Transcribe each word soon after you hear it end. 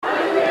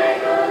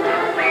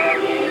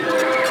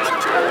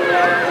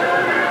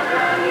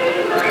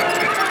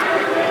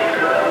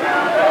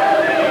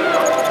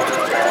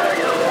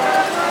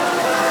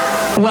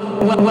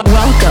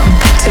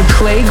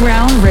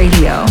Playground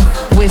Radio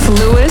with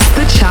Louis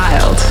the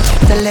Child.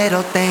 The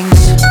little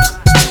things.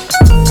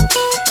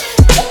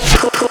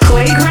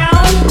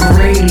 Playground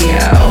Radio.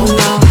 We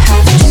all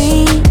have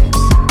dreams.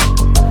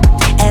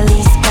 At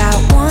least got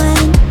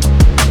one.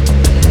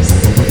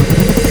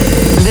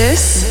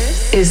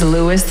 This is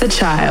Louis the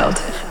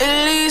Child.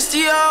 At least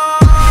you're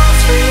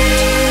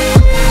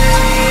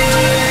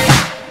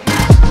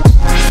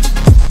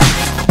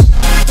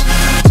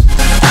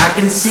I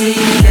can see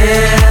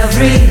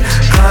every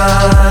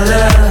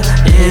color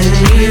in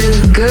you.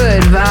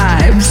 Good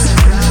vibes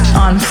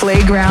on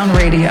Playground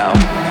Radio.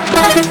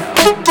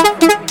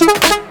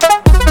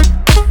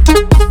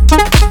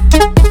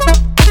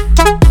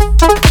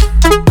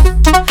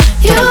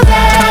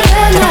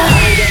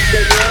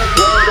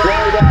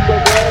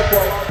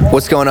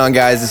 What's going on,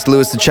 guys? It's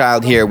Louis the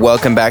Child here.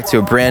 Welcome back to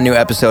a brand new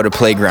episode of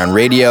Playground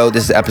Radio.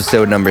 This is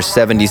episode number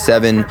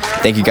 77.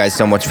 Thank you guys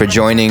so much for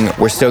joining.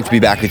 We're stoked to be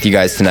back with you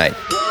guys tonight.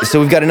 So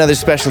we've got another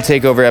special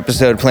takeover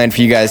episode planned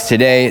for you guys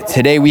today.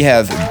 Today we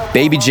have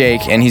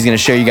BabyJake, and he's going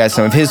to show you guys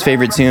some of his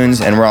favorite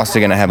tunes, and we're also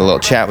going to have a little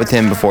chat with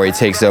him before he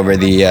takes over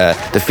the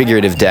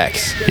figurative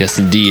decks. Yes,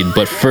 indeed.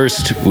 But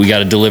first, we got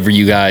to deliver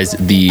you guys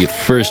the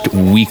first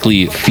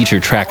weekly feature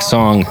track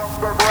song.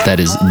 That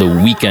is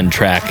the weekend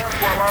track.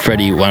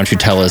 Freddie, why don't you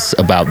tell us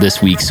about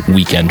this week's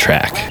weekend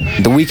track?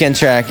 The weekend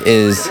track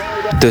is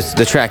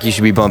the track you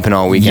should be bumping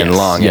all weekend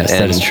long. Yes,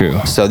 that is true.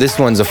 So this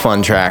one's a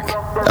fun track.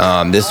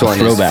 This one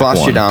is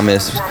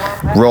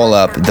Flostradamus, Roll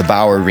Up, the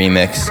Bauer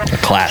remix. A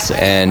classic.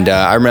 And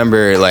I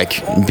remember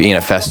like being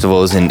at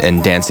festivals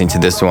and dancing to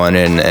this one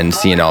and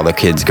seeing all the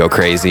kids go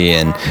crazy.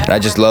 And I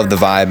just loved the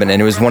vibe. And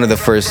it was one of the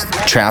first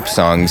trap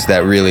songs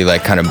that really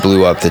like kind of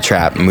blew up the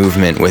trap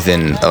movement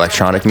within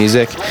electronic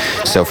music.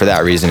 So for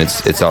that reason,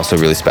 it's also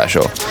really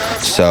special.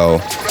 So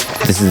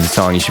this is the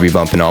song you should be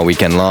bumping all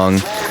weekend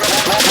long.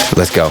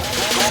 Let's go.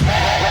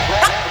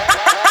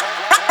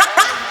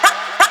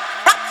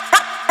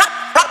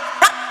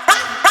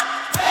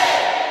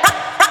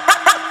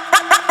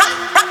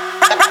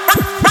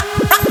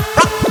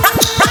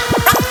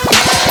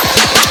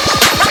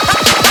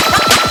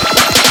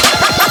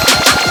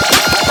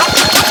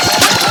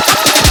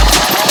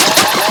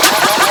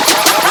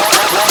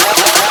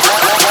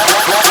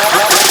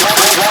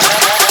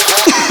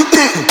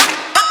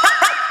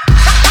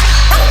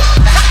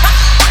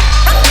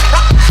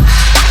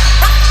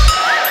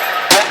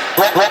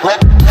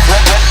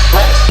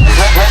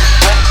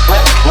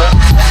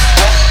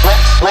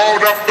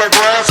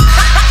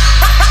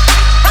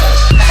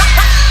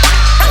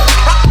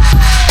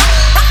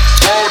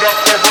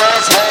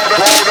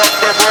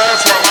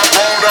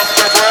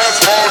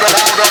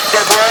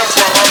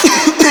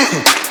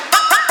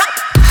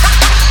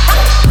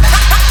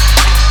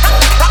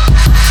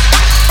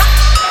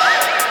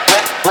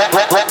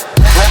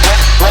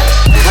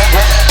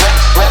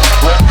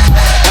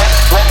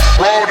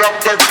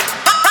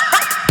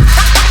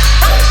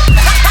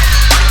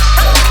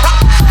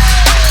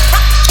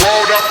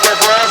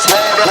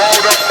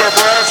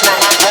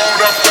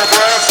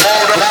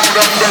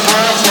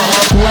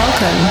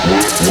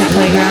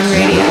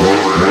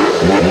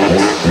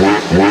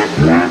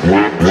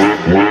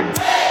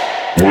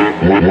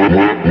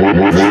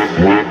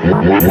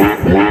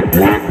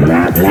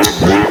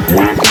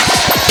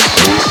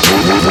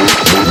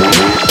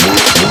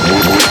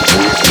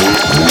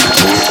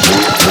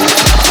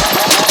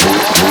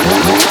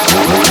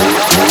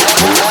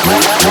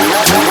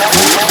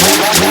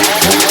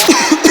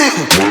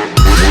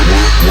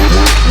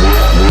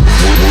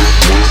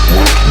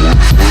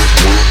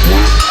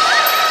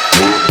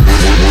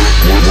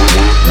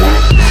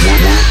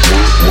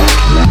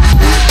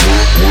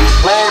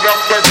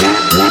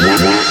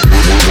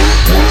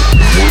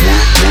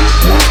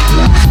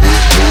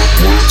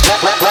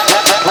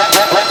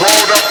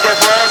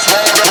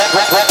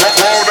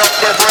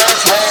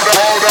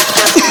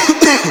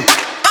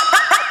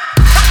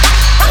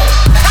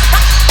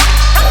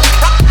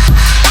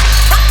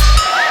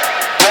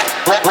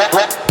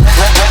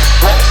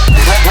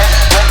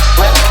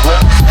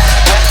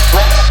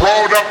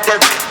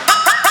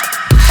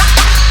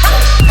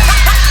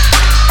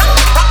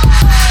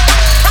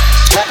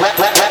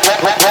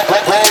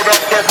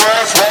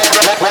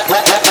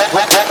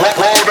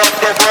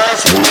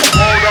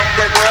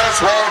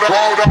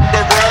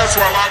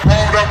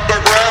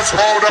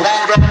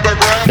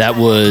 That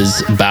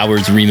was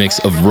Bauer's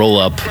remix of Roll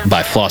Up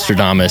by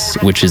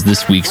Flostradamus, which is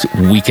this week's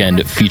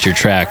weekend feature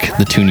track,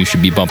 the tune you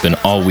should be bumping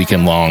all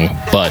weekend long.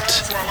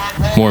 But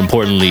more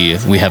importantly,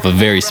 we have a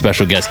very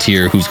special guest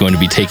here who's going to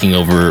be taking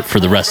over for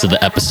the rest of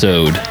the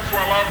episode.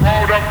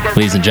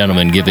 Ladies and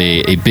gentlemen, give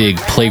a big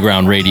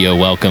Playground Radio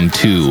welcome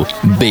to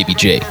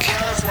BabyJake.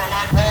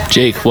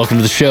 Jake, welcome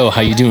to the show.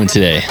 How you doing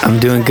today? I'm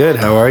doing good.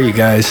 How are you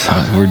guys?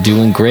 We're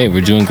doing great.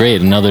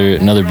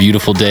 Another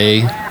beautiful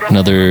day.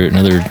 Another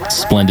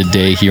splendid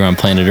day here on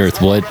planet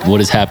Earth.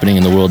 What is happening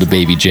in the world of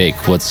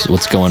BabyJake?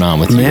 What's going on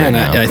with you right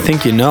now? I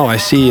think I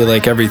see you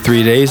like every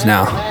 3 days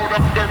now.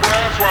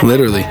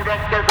 Literally.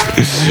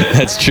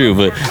 That's true,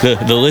 but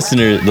the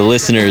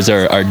listeners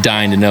are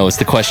dying to know. It's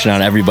the question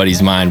on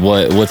everybody's mind.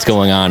 What's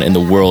going on in the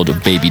world of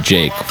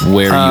BabyJake?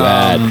 Where are you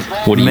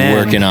at? What are you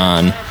working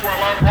on?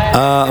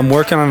 I'm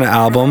working on an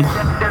album.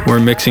 We're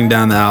mixing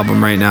down the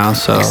album right now.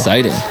 So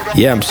exciting.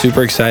 Yeah, I'm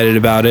super excited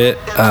about it.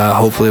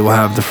 Hopefully we'll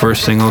have the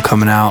first single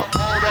coming out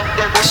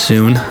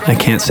soon. I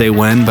can't say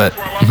when, but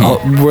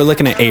we're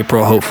looking at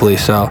April hopefully.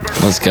 So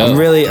let's go. I'm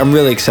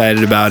really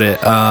excited about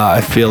it.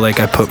 I feel like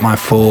I put my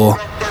full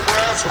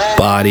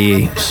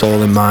body,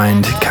 soul, and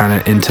mind kind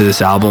of into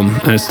this album,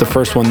 and it's the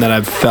first one that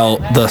I've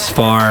felt thus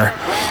far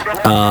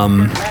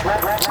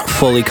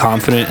fully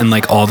confident in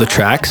like all the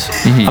tracks.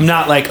 I'm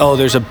not like, oh,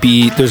 there's a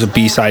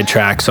B-side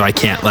track, so I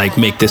can't like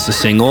make this a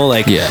single.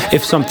 Like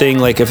if something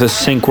like if a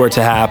sync were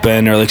to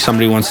happen, or like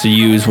somebody wants to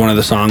use one of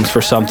the songs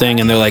for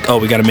something and they're like, oh,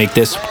 we got to make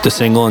this the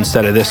single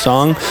instead of this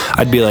song,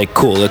 I'd be like,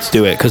 cool, let's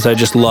do it, because I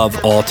just love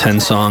all 10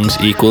 songs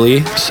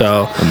equally.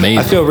 So amazing.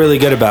 I feel really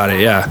good about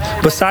it.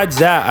 Besides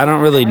that, I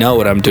don't really know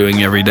what I'm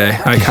doing every day.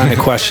 I kind of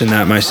question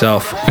that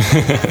myself.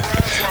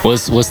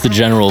 What's the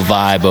general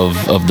vibe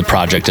of the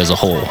project as a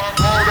whole?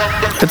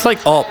 It's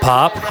like alt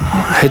pop.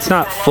 It's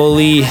not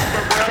fully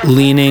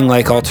leaning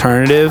like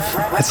alternative.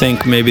 I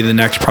think maybe the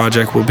next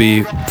project will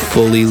be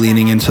fully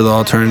leaning into the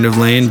alternative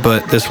lane,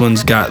 but this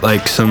one's got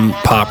like some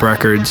pop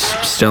records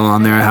still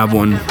on there. I have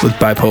one with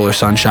Bipolar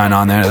Sunshine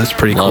on there. That's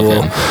pretty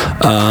cool.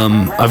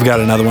 I've got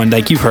another one,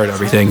 like you've heard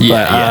everything,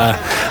 but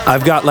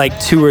I've got like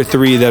 2 or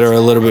 3 that are a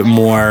little bit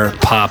more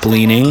pop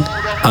leaning,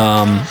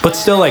 but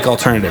still like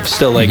alternative,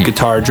 still like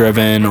guitar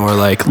driven or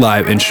like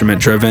live instrument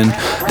driven.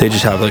 They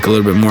just have like a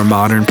little bit more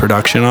modern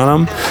production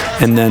on them,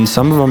 and then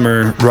some of them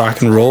are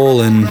rock and roll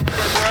and,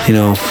 you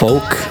know,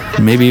 folk,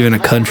 maybe even a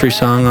country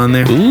song on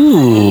there.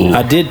 Ooh.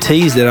 I did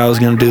tease that I was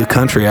going to do a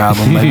country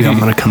album. Maybe I'm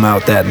going to come out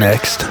with that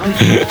next.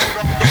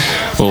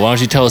 Well, why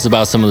don't you tell us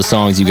about some of the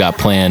songs you got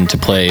planned to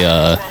play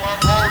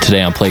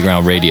today on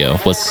Playground Radio?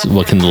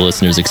 What can the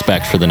listeners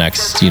expect for the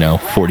next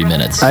 40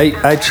 minutes?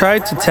 I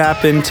tried to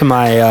tap into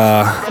my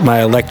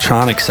my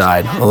electronic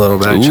side a little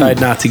bit. I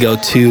tried not to go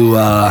too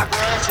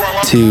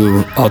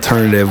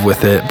alternative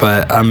with it,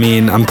 but I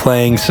mean, I'm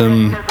playing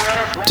some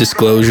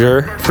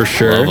Disclosure for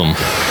sure. Love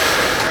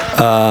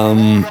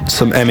 'em.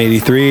 Some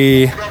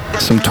M83,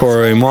 some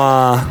Toro Y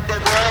Moi,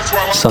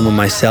 some of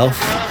myself,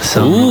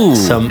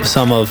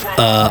 some of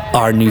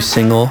our new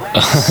single,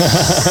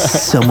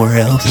 Somewhere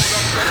Else.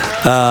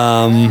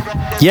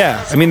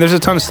 I mean, there's a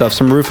ton of stuff.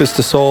 Some Rufus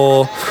Du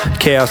Sol,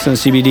 Chaos and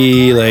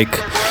CBD, like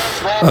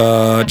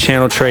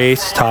Channel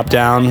Trace, Top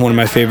Down, one of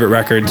my favorite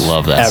records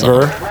Love that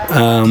ever.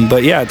 Song.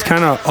 But yeah, it's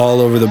kind of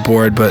all over the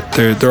board, but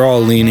they're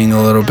all leaning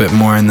a little bit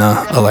more in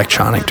the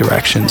electronic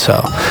direction. So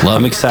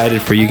I'm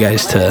excited for you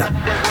guys to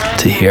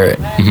hear it.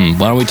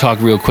 Why don't we talk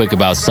real quick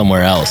about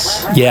Somewhere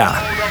Else? Yeah.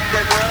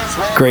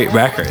 Great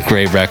record.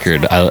 Great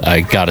record.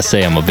 I gotta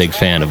say, I'm a big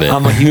fan of it.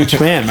 I'm a huge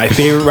fan. My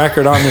favorite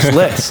record on this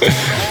list.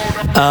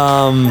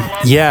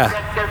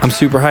 I'm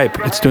super hype.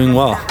 It's doing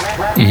well.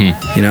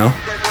 You know,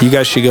 you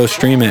guys should go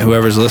stream it,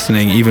 whoever's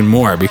listening, even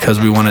more, because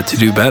we want it to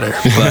do better.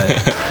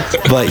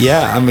 But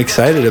yeah, I'm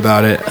excited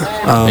about it.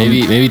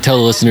 Maybe tell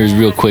the listeners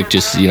real quick,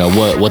 just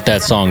what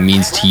that song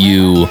means to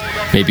you.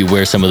 Maybe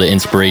where some of the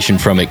inspiration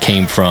from it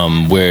came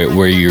from.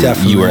 Where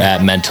you were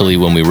at mentally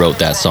when we wrote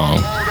that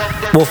song.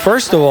 Well,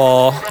 first of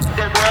all,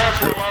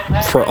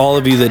 for all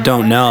of you that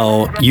don't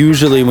know,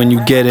 usually when you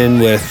get in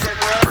with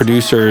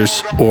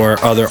producers or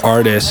other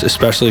artists,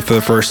 especially for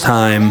the first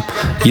time,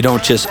 you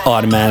don't just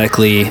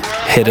automatically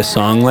hit a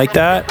song like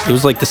that. It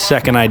was like the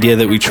second idea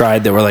that we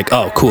tried that we're like,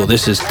 oh, cool,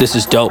 this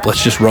is dope.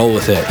 Let's just roll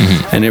with it.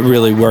 And it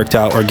really worked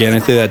out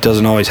organically. That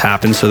doesn't always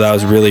happen. So that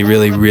was really,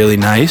 really, really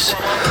nice.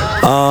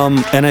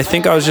 And I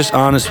think I was just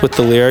honest with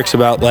the lyrics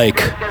about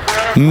like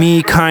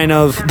me kind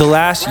of the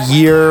last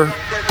year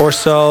or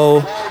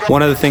so.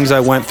 One of the things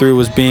I went through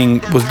was being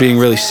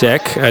really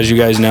sick, as you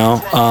guys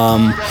know.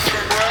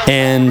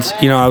 And,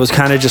 I was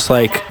kind of just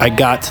like, I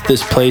got to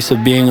this place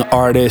of being an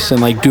artist and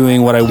like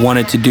doing what I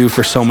wanted to do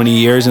for so many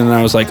years. And then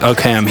I was like,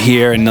 okay, I'm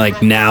here. And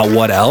like, now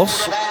what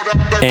else?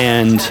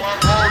 And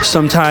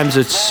sometimes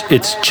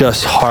it's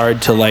just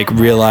hard to like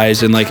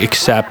realize and like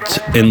accept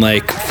and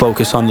like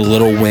focus on the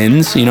little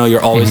wins.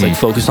 You're always like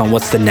focused on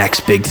what's the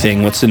next big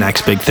thing.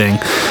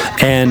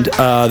 And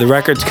the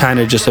record's kind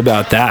of just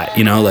about that,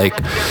 like,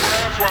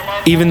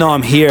 even though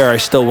I'm here, I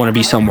still want to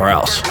be somewhere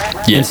else.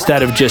 Yeah.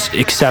 Instead of just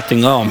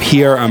accepting, oh, I'm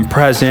here, I'm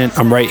present,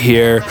 I'm right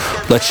here.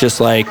 Let's just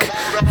like,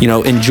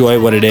 enjoy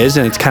what it is.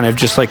 And it's kind of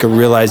just like a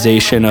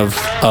realization of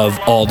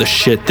all the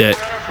shit that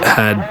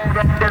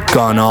had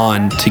gone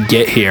on to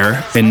get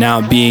here. And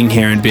now being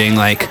here and being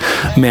like,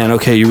 man,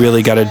 okay, you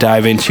really got to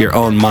dive into your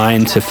own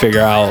mind to figure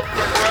out,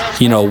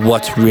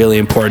 what's really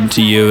important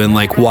to you and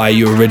like why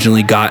you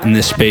originally got in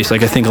this space.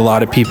 Like I think a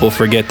lot of people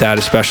forget that,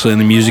 especially in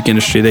the music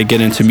industry. They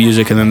get into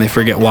music and then they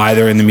forget why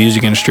they're in the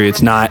music industry.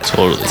 It's not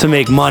to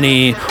make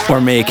money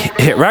or make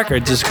hit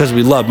records. It's because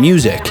we love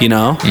music,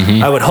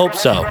 I would hope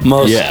so.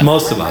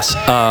 Most of us.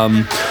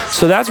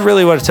 So that's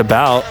really what it's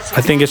about.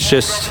 I think it's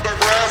just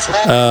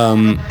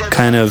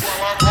kind of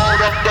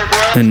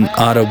an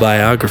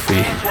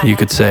autobiography, you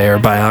could say, or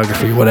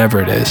biography, whatever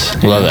it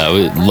is. Love that.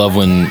 We love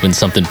when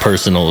something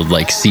personal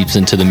like seeps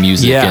into the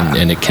music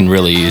and it can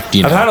really,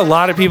 you know. I've had a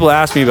lot of people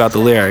ask me about the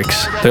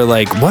lyrics. They're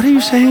like, what are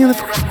you saying in the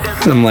first word?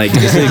 I'm like,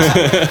 this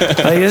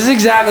is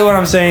exactly what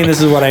I'm saying.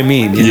 This is what I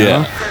mean, you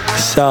know?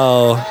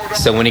 So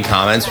when he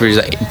comments where he's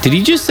like, did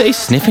he just say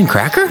sniffing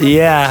cracker?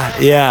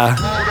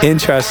 Yeah.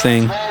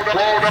 Interesting.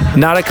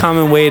 Not a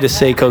common way to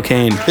say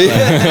cocaine.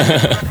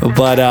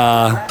 But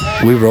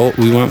we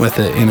went with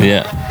it, you know.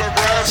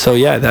 Yeah. So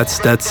yeah, that's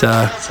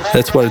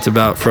what it's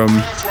about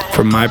from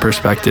my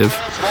perspective.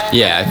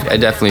 Yeah, I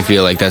definitely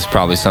feel like that's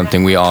probably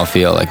something we all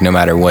feel, like no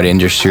matter what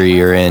industry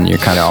you're in, you're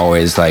kind of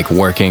always like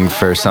working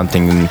for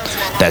something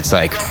that's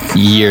like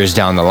years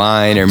down the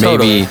line, or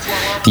maybe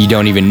you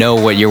don't even know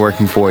what you're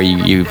working for,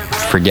 you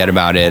forget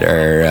about it,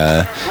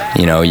 or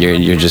you know,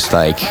 you're just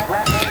like,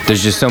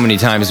 there's just so many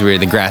times where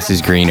the grass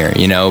is greener,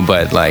 you know,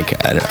 but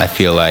like I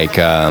feel like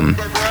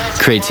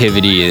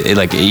creativity,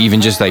 like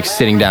even just like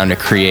sitting down to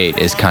create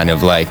is kind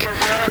of like,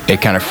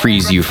 it kind of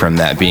frees you from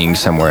that being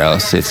somewhere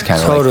else. It's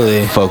kind of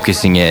like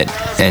focusing it,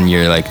 and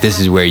you're like, this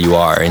is where you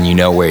are, and you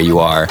know where you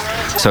are.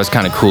 So it's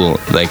kind of cool.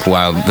 Like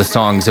while the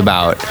song's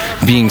about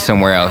being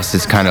somewhere else,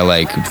 it's kind of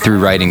like through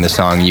writing the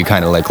song, you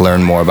kind of like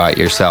learn more about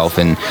yourself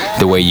and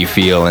the way you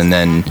feel, and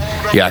then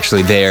you're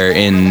actually there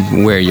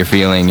in where you're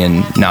feeling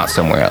and not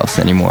somewhere else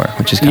anymore,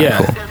 which is kind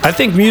of cool. I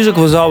think music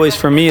was always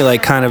for me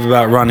like kind of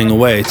about running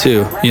away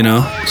too, you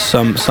know,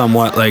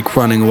 somewhat like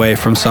running away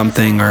from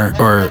something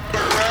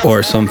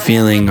or some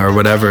feeling or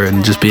whatever,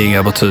 and just being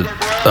able to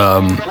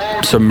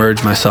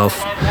submerge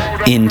myself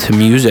into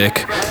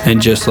music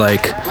and just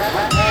like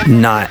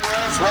not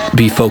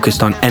be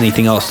focused on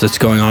anything else that's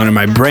going on in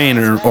my brain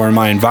or in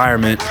my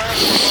environment.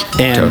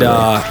 And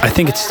I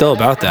think it's still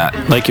about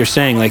that, like you're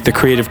saying, like the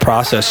creative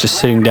process, just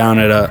sitting down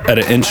at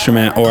an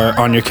instrument or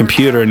on your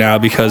computer now,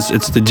 because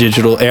it's the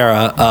digital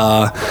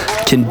era,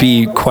 can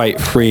be quite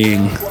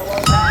freeing,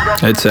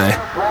 I'd say.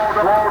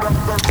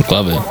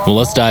 Love it. Well,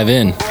 let's dive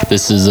in.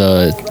 This is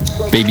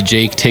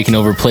BabyJake taking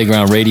over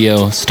Playground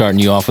Radio, starting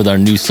you off with our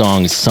new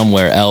song,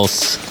 Somewhere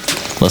Else.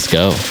 Let's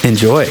go.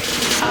 Enjoy.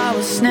 I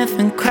was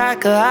sniffing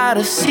cracker out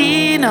of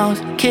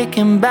C-notes,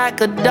 kicking back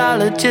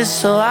 $1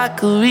 just so I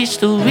could reach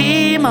the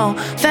remote.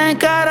 Thank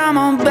God I'm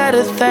on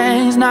better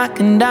things,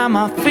 knocking down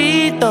my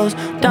free throws.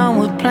 Done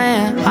with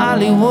playing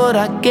Hollywood,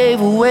 I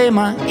gave away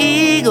my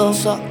ego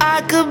so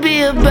I could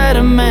be a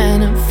better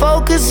man and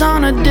focus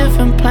on a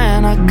different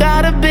plan. I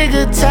got a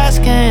bigger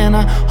task and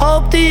I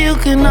hope that you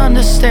can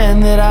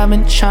understand that I've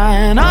been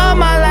trying all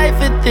my life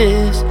at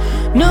this.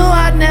 Knew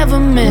I'd never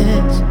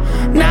miss.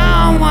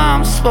 Now I'm where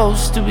I'm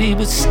supposed to be,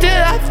 but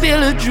still I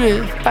feel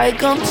adrift,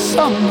 like I'm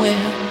somewhere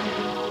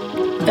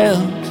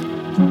else.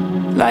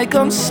 Like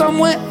I'm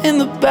somewhere in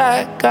the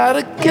back,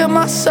 gotta get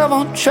myself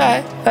on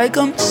track. Like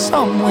I'm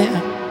somewhere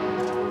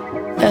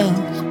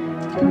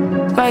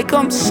else. Like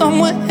I'm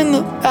somewhere in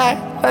the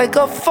back, like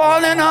I'm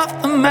falling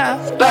off the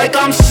map. Like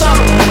I'm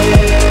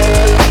somewhere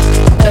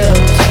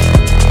else.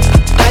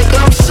 Like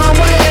I'm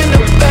somewhere in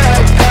the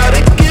back,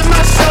 gotta get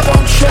myself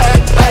on track.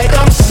 Like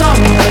I'm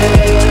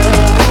somewhere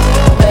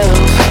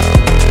else.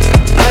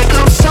 Like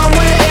I'm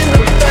somewhere in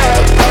the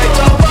back, like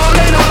I'm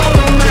falling off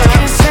the map.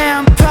 Can't say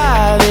I'm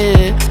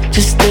private,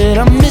 just that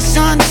I'm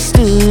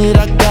misunderstood.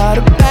 I got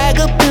a bag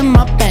up in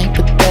my bank,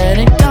 but that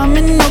ain't done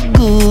me no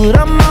good.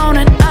 I'm on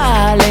an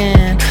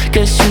island,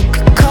 guess you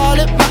could call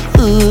it my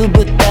hood,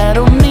 but that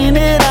don't mean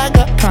that I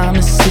got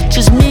promise. It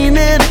just mean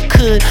that it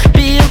could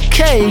be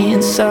okay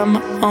inside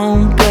my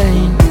own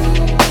brain.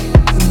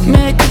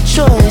 Make a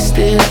choice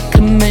that I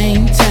can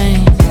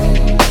maintain.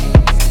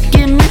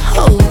 Give me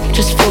hope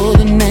just for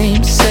the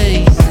name's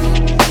sake.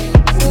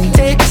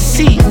 Take a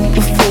seat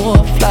before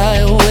I fly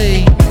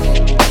away.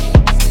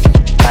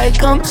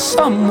 Like I'm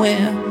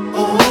somewhere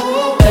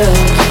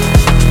else.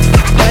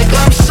 Like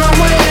I'm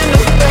somewhere in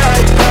the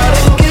back,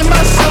 gotta get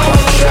myself on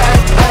track.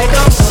 Like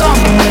I'm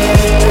somewhere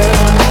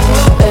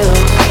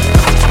else.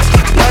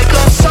 Like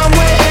I'm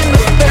somewhere in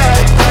the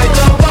back, like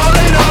I'm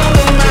falling on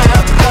the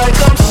map. Like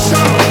I'm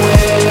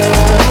somewhere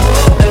else.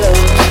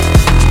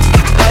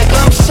 Like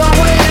I'm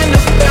somewhere in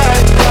the back,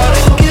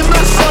 gotta get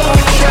myself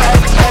on track.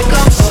 Like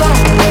I'm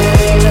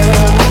somewhere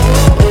else.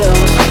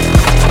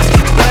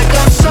 Like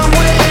I'm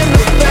somewhere in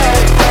the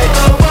back, like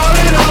I'm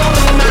falling on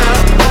the map.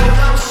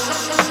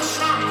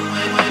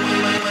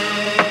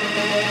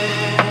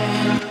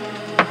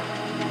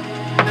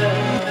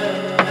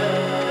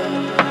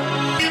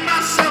 Get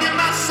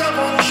myself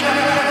on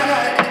track.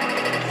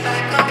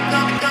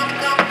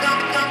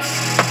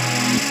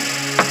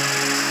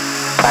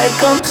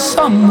 Like I'm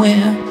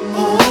somewhere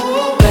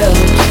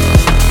else.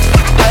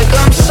 Like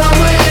I'm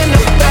somewhere in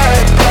the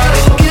back,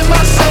 gotta get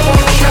myself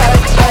on track.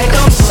 Like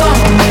I'm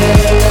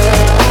somewhere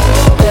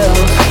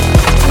else.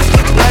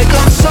 Like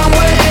I'm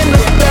somewhere in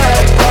the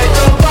back, like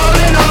I'm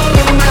falling on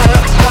the map.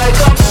 Like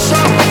I'm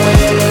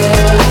somewhere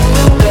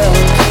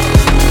else.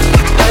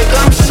 Like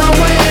I'm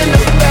somewhere in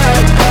the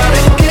back,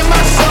 gotta get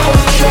myself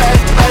on track.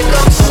 Like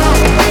I'm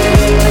somewhere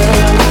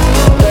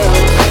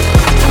else.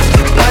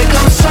 Like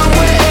I'm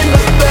somewhere in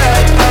the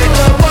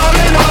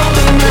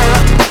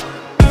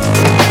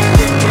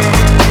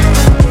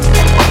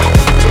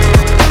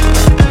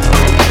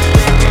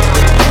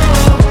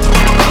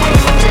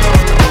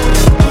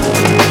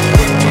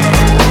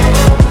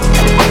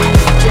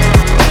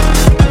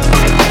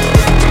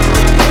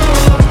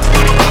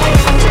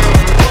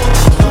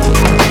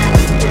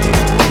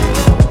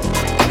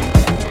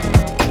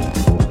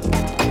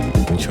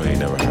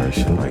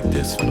like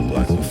this for the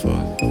black and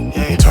fuck.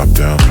 Top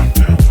down.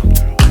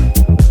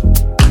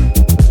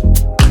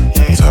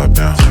 Top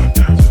down.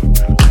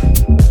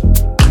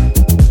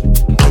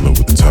 Roll up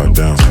with the top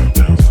down.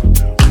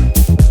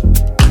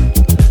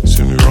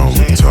 See me roll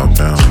with the top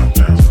down.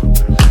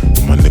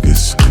 With my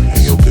niggas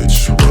and your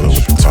bitch. Roll up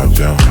with the top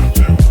down.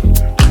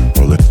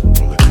 Roll it.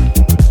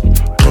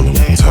 Roll up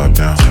with the top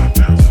down.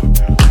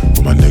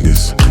 With my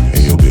niggas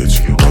and your bitch.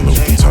 Roll up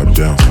with the top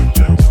down.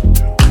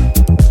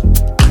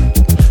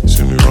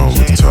 See me roll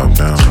with the top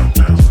down.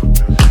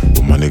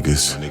 With my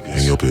niggas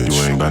and your bitch.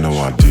 You ain't got no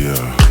idea.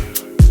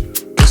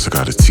 Guess I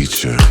gotta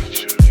teach ya.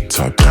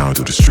 Top down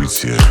through the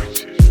streets here.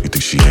 You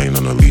think she ain't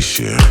on a leash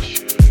here?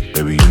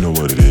 Baby, you know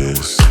what it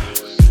is.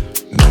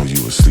 Know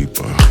you a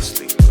sleeper,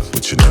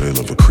 but you know they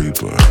love a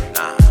creeper.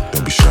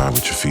 Don't be shy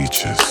with your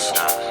features.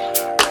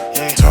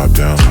 Top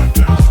down.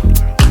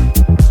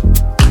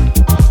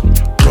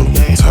 Rollin'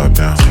 with the top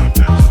down.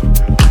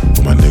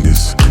 With my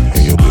niggas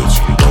and your bitch.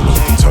 Rollin'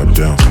 with the top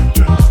down.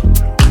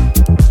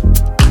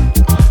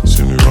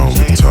 See me roll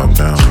with the top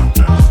down.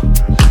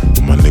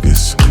 With my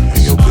niggas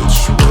and your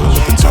bitch. Rollin'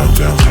 with the top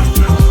down.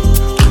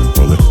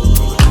 Roll it.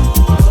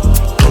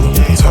 Rollin'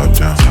 with the top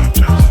down.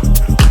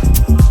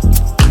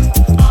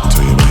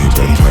 Tell your man he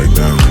better pipe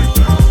down.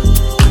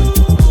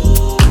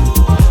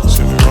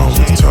 See me roll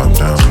with the top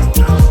down.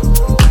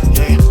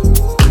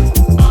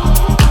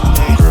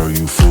 Girl,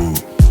 you fool.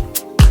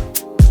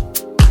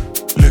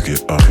 Lick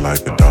it up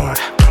like a dog.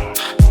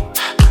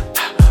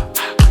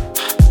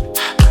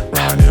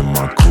 Riding in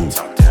my coupe.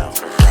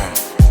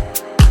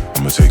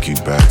 I'ma take you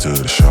back to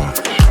the shop.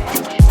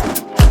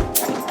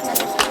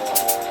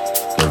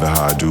 Brother,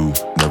 how I do.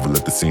 Never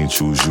let the scene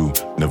choose you.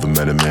 Never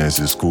met a man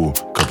since school.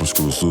 Couple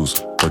screws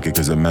loose. Fuck it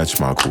cause it match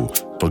my cool.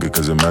 Fuck it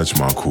cause it match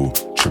my cool.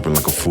 Tripping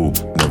like a fool.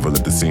 Never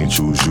let the scene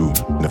choose you.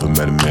 Never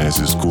met a man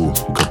since school.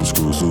 Couple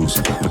screws loose.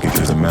 Fuck it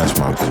cause it match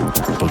my cool.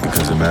 Fuck it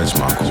cause it match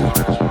my cool.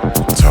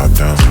 Top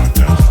down. Top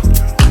down.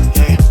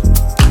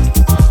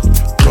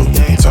 Roll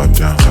with the top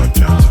down. Top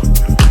down.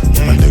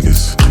 My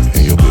niggas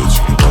and your bitch.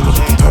 Roll up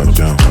with the top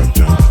down. Top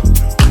down.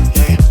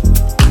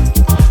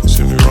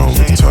 See me roll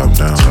with the top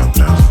down. Top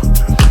down.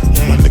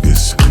 My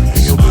niggas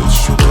and your bitch.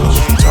 Roll up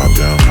with the top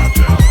down. Top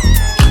down.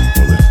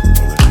 Roll it.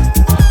 Roll it.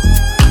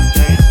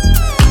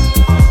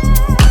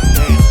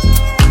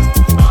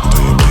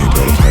 Tell your man he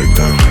better pipe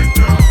down.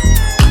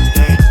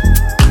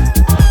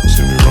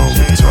 See me roll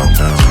with the top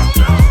down.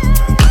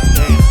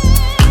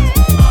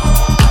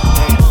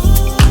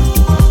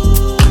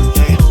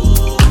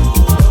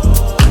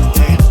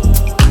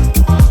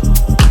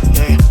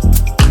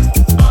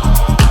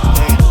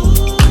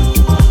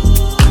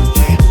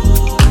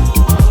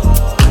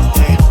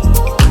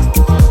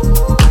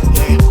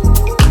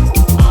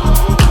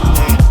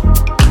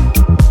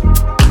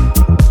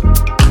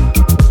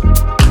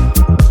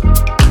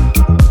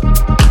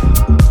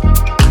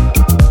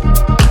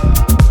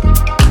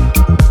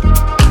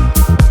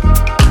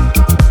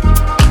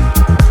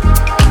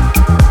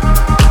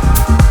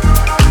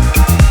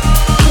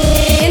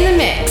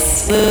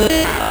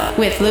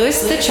 With Louis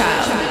the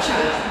Child.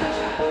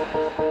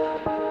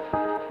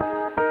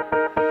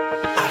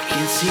 I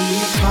can see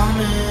it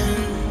coming.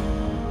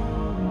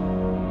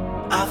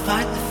 I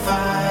fight the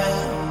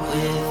fire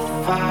with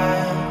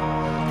fire.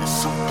 There's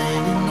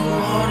something in the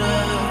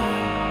water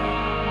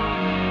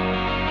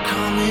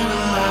coming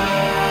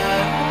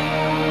alive.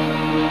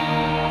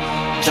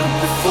 Jump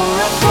before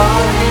I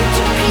fall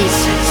into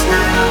pieces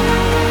now.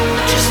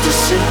 Just a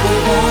simple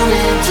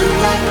warning to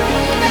let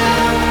me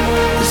know.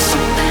 There's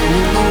something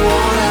in the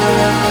water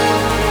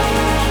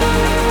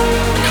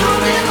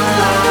coming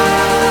alive.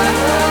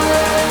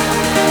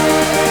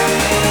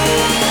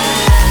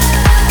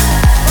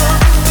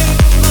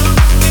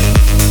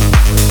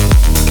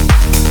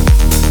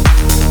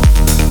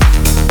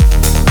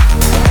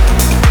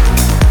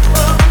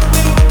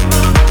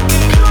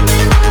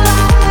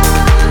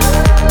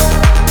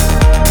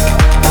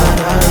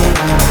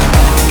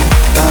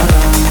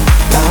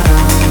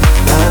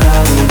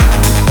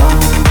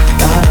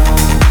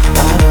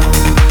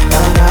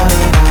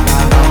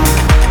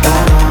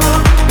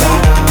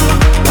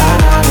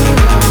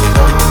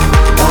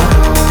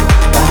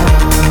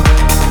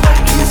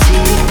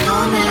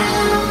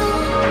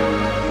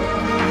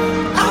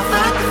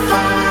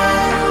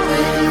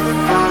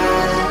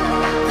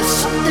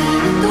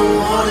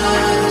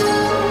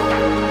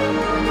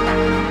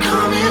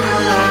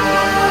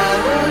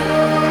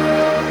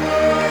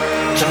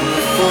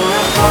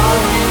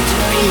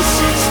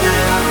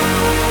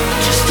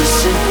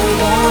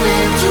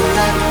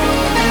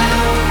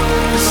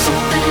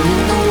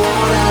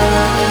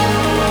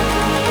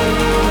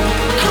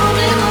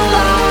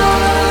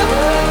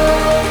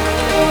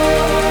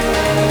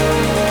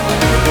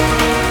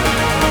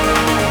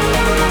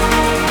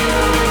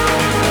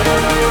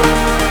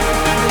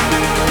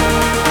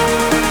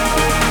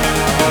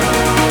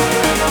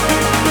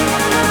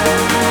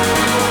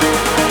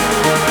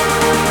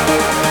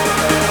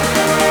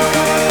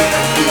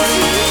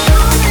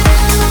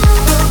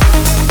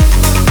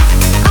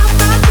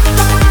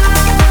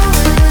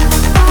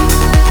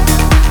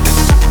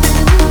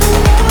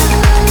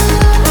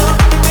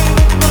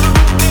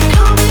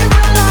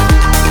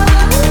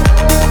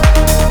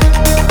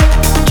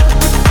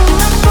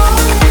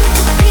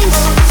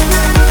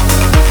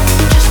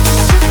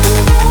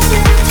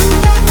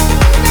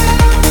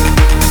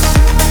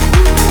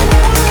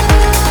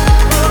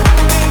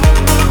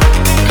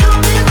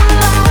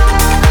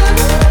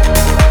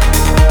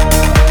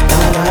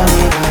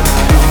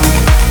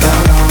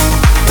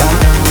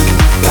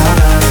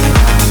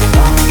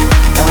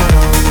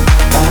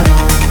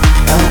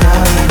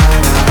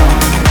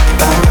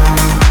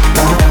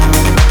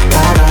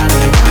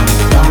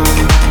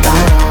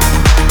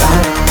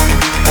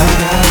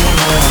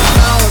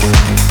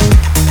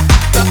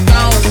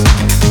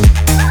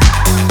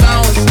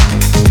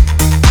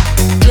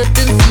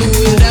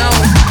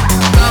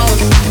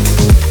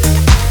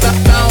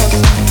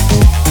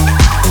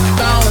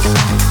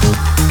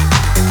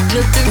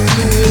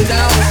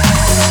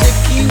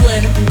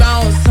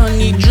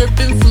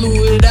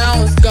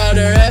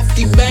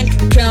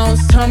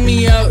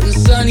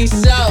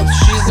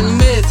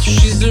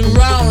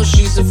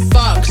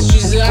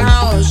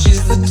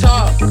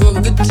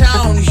 of the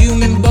town.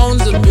 Human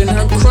bones up in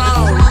her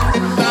crown.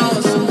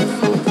 Bounce,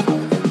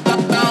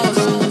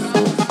 bounce,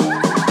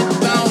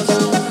 bounce.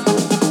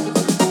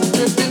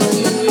 Dripping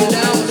fluid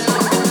out.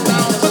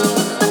 Bounce,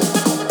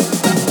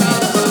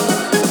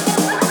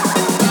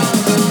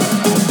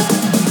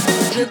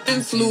 bounce,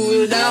 dripping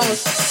fluid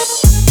out.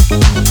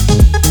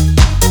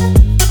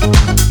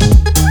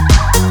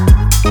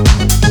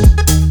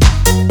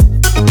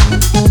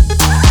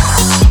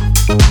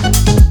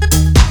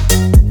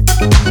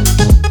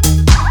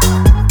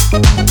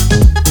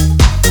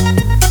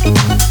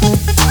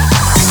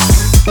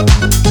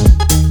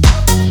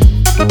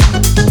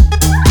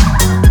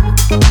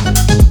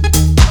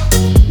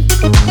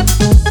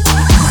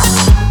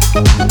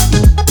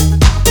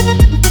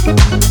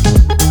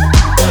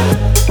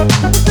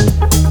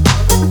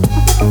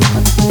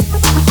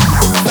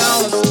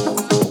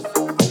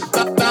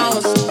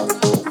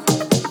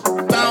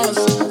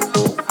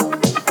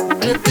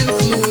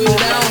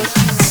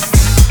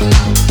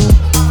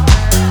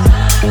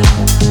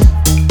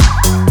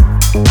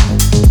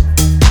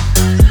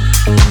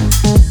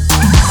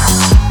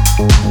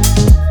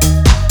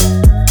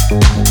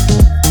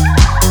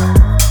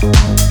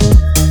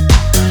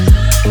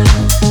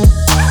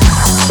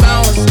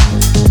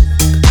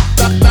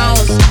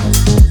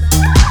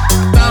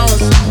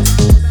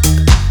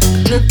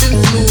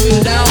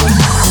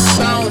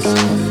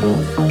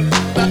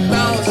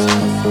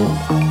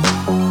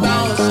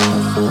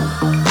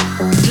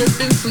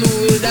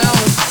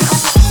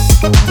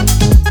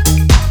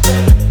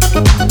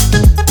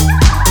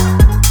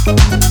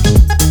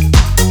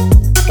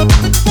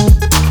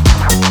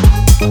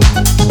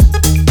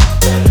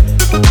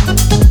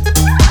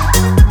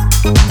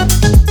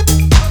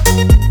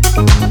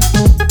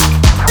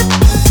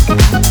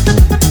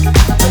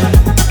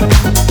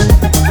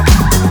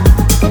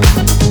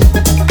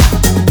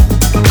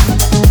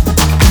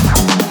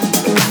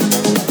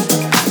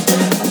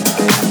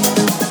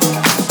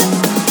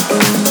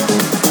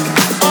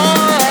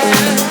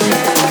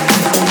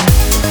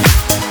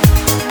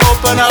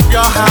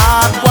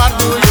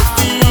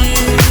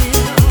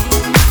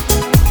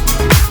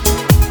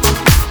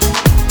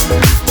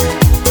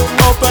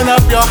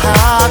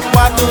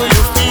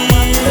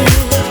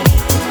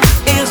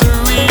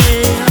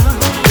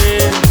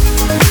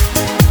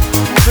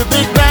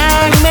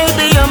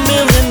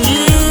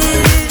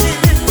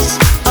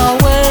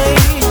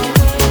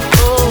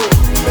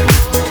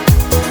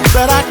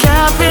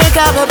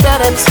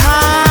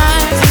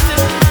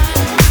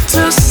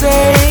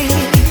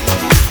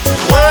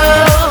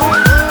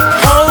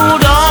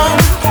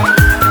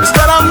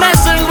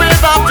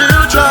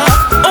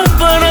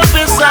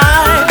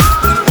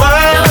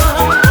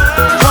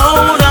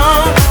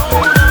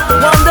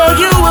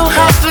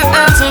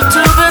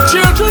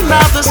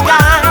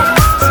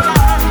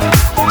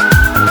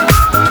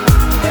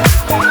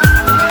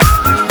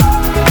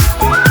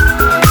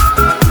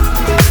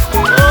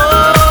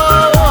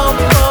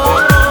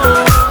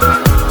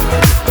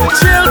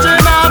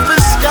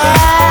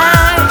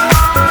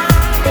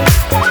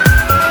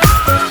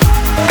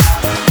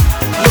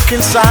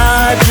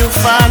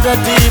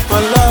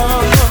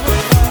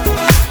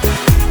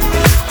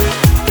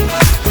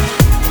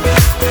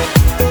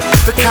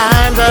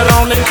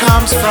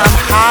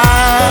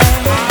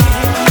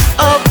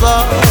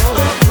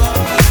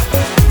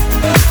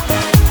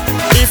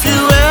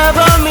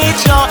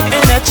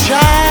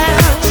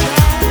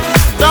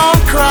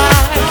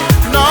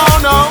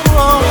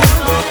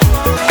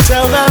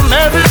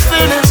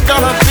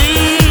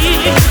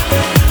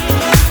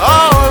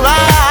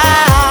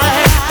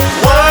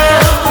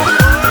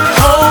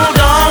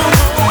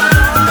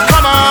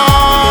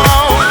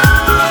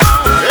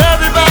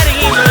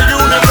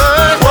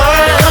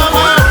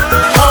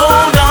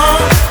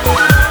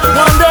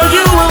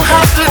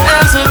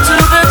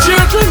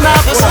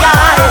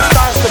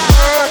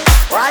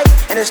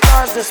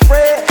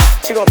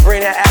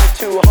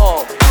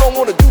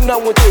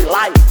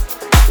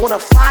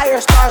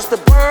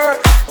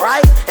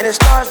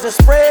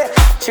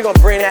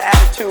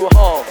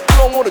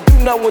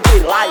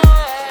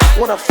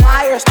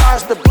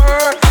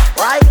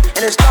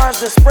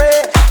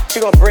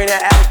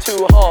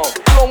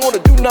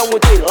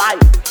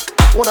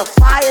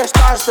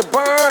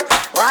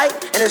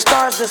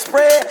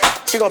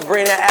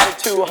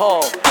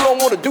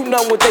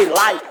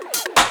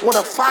 When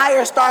a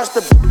fire starts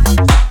to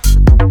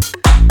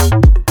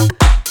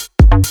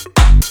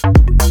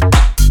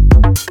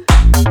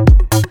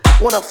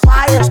when a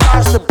fire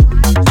starts to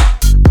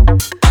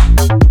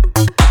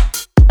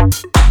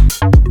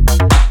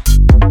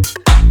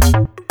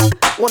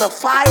when a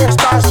fire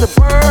starts to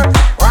burn,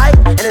 right,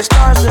 and it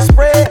starts to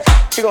spread,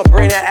 she gonna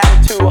bring that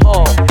attitude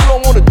home. You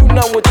don't wanna do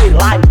nothing with their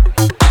life.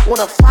 When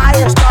a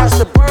fire starts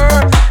to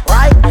burn,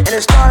 right, and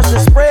it starts to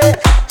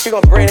spread, she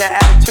gonna bring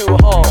that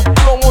attitude home.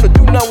 You don't wanna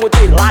do nothing with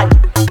their life.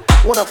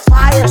 When a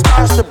fire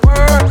starts to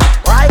burn,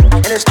 right,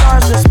 and it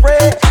starts to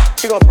spread,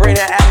 she gonna bring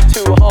that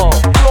attitude home.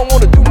 You don't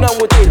wanna do nothing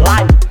with their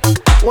life.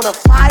 When a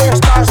fire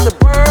starts to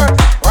burn,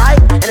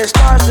 right, and it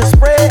starts to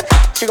spread,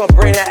 she gonna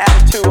bring that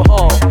attitude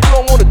home. You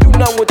don't wanna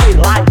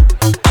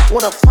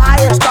When a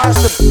fire starts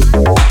to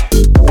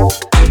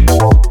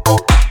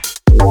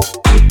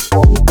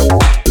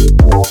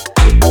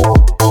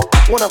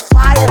when a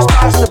fire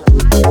starts to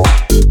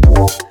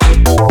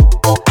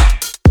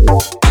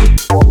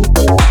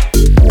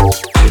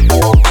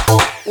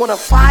when a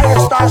fire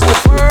starts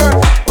to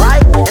burn,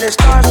 right, and it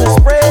starts to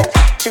spread,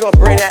 she gonna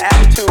bring that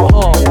attitude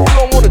home. You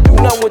don't wanna do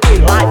nothing with their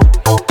life.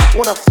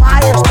 When a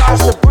fire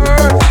starts to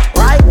burn,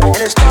 right, and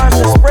it starts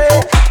to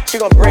spread, she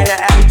gonna bring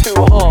that attitude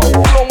home.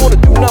 You don't wanna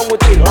do nothing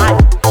with their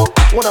life.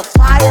 When a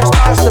fire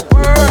starts to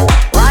burn,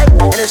 right,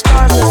 and it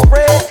starts to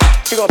spread,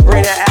 she gonna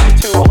bring that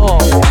attitude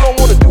home. You don't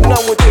wanna do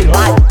nothing with their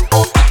life.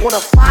 When a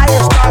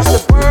fire starts to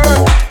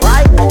burn,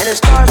 right, and it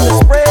starts to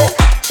spread,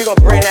 she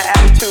gonna bring that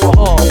attitude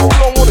home. You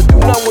don't wanna do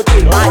nothing with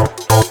their life.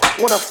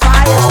 When a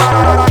fire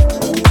starts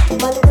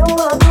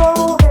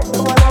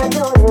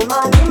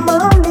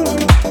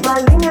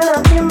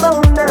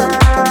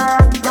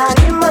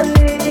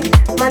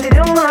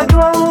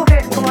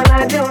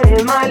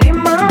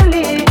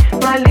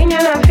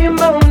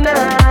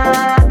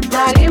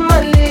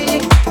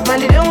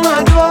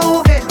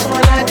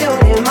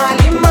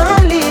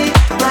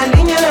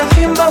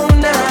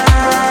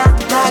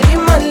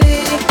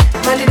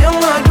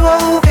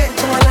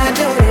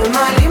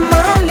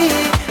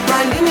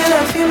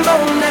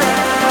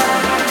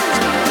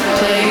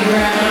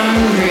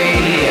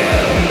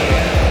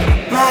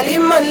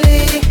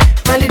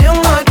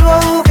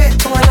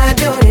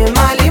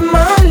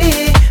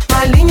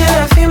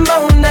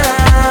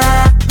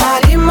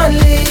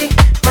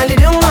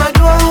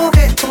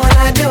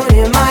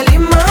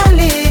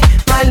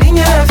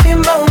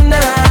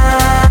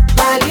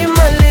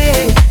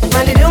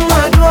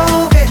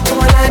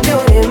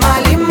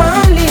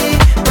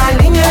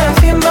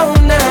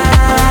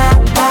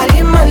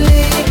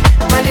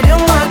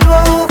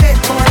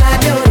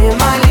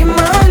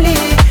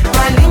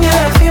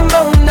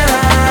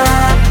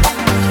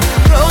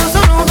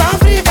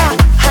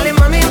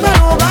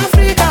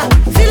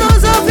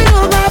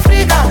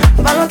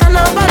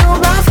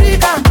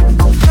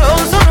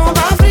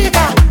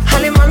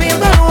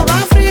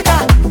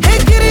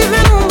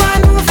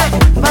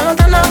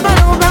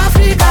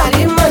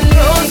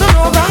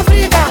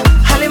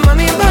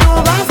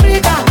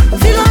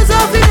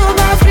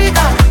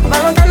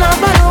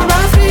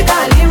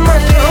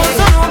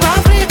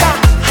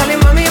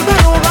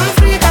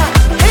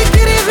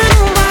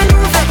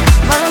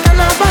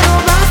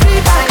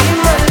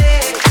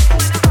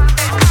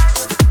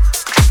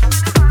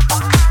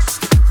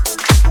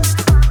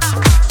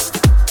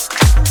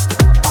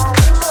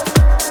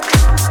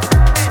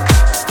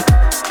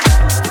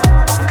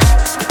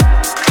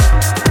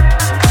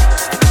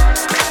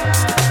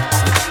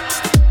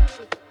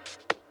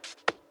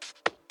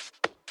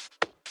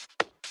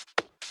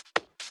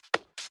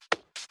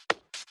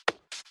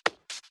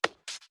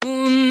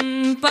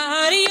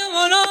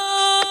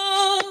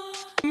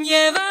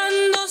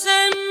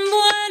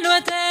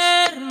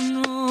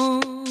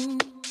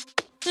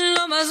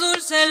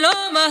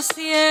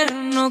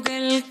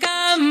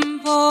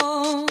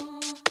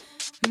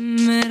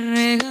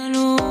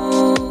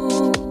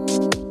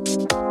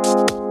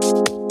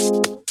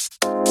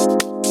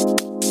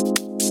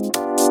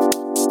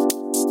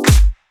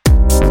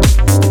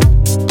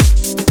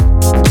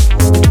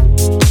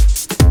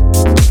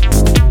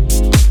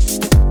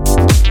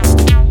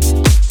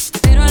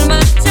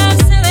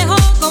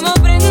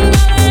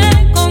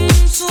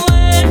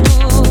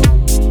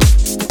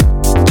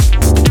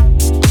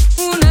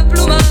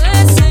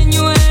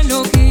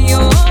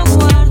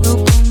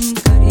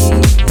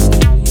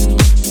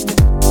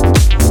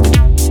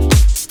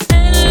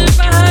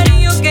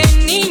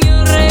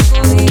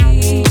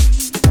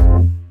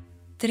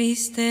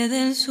Triste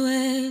del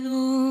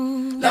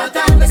suelo. La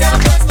tarde se ha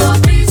puesto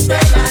triste,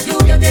 la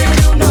lluvia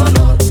tiene un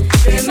olor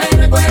que me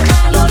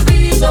recuerda al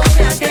olvido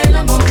de aquel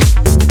amor.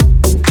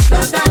 La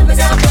tarde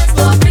se ha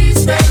puesto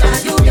triste,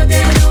 la lluvia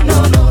tiene un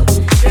olor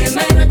que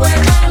me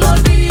recuerda al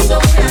olvido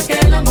de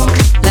aquel amor.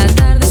 La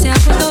tarde se ha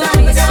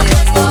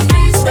puesto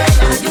triste,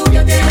 la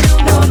lluvia tiene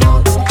un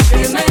olor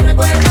que me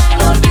recuerda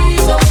al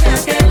olvido de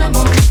aquel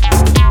amor.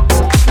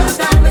 La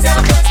tarde se ha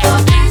puesto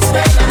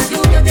triste, la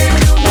lluvia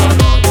tiene un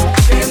olor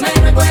que me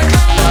recuerda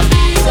al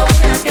olvido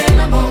de aquel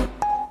amor.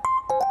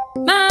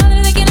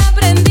 Madre, ¿de quién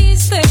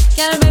aprendiste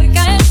que al ver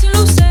caer su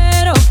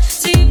lucero,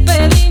 si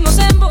pedimos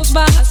en voz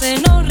baja se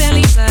nos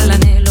realiza el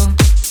anhelo?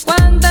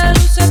 Cuántas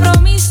luces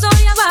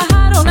promisorias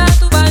bajaron a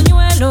tu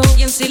pañuelo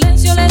y en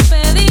silencio les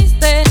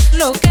pediste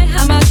lo que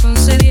jamás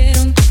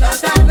concedieron. La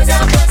tarde se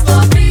ha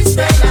puesto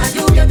triste, la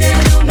lluvia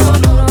tiene un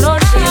olor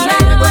que me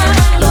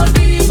recuerda al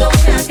olvido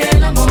de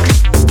aquel amor.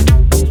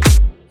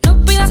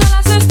 No pidas a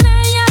las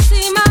estrellas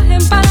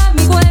imagen para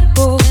mi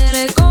cuerpo,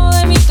 el eco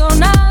de mi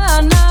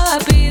tonada, nada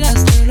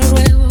pidas, te lo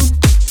ruego.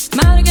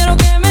 Madre, quiero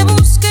que me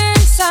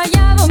busques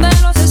allá donde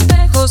los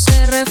espejos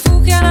se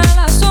refugian a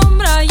la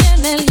sombra y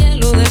en el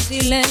hielo del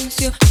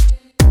silencio.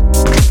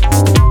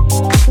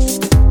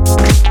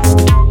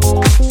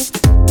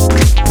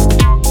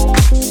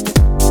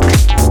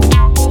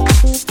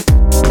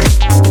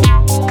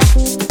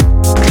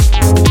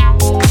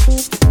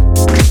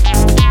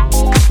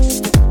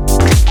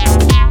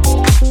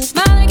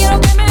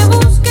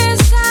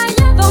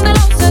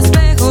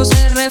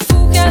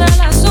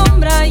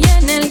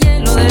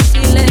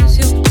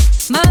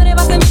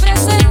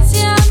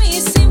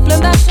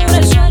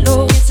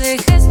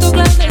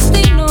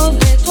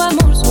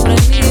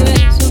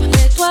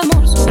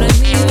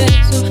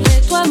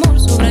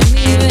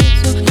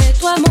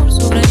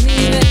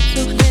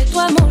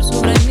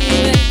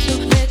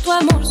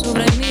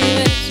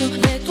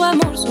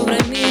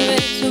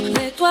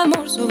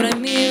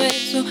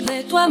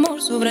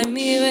 sobre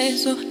mi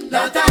beso.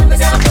 La tarde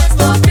se ha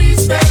puesto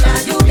triste,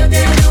 la lluvia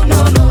tiene un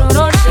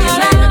olor que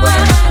me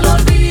recuerda al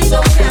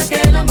olvido de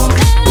aquel amor.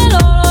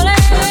 La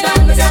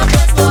tarde se ha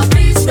puesto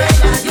triste,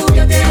 la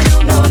lluvia tiene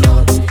un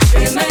olor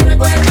que me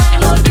recuerda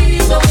al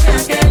olvido de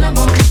aquel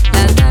amor.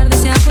 La tarde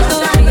se ha puesto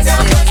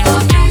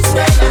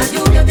triste, la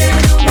lluvia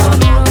tiene un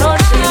olor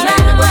que me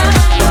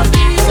recuerda al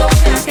olvido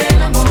de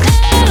aquel amor.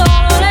 La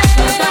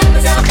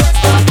tarde se ha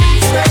puesto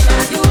triste, la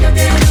lluvia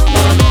tiene un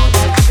olor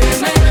que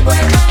me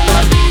recuerda al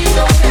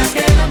olvido de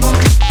aquel amor.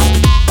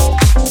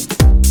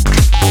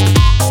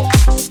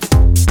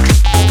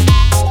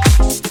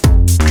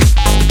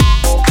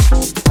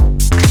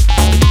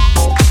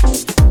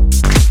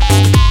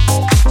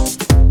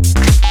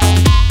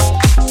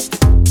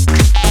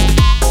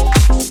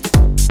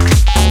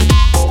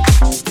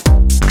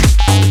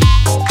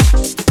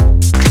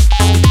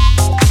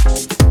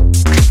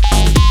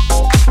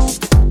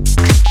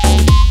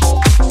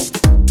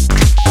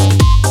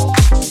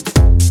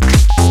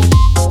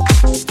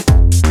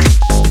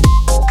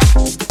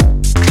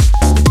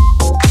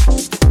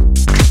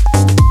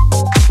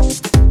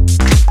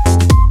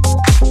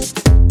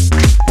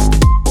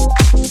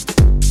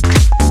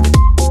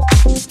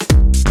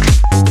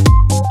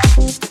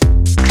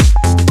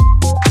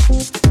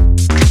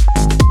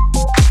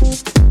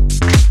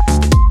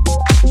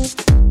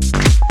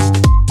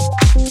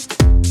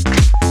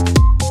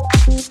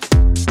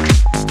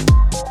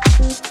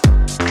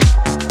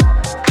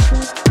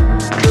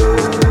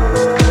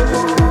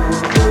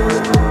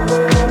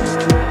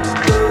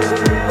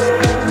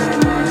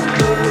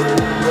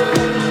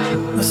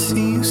 I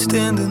see you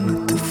standing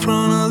at the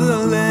front of the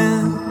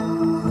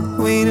land,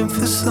 waiting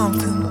for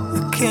something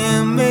I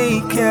can't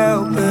make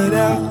out. But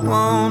I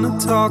wanna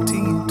talk to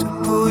you to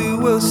pull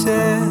you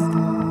aside.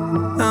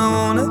 I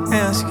wanna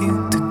ask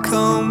you to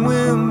come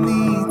with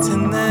me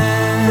tonight.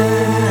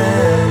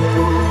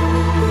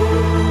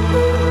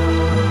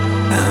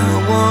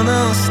 I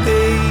wanna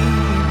stay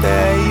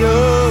by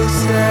your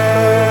side.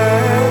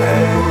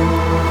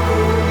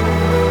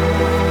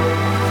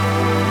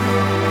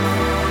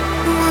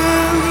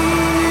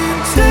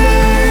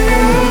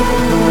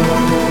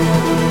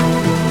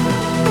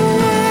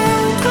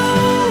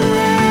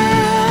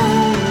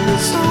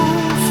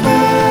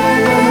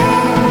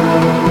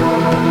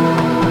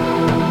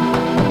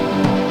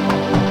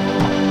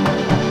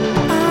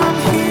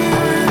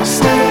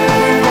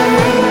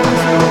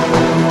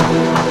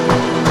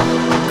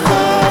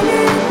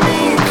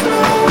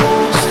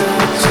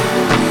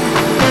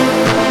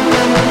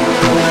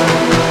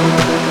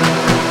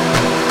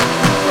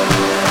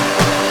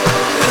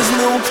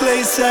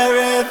 Place I'd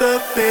rather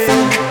be.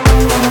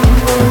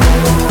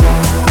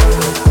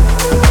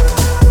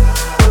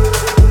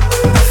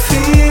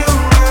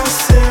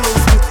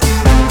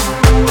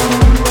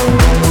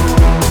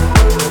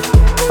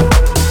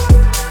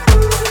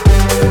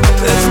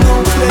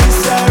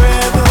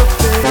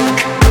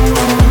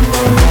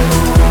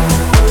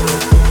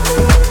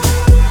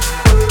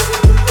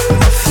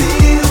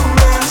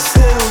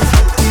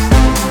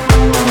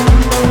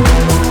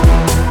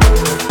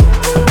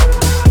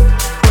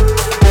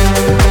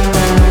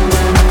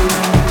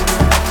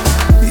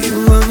 You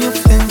run your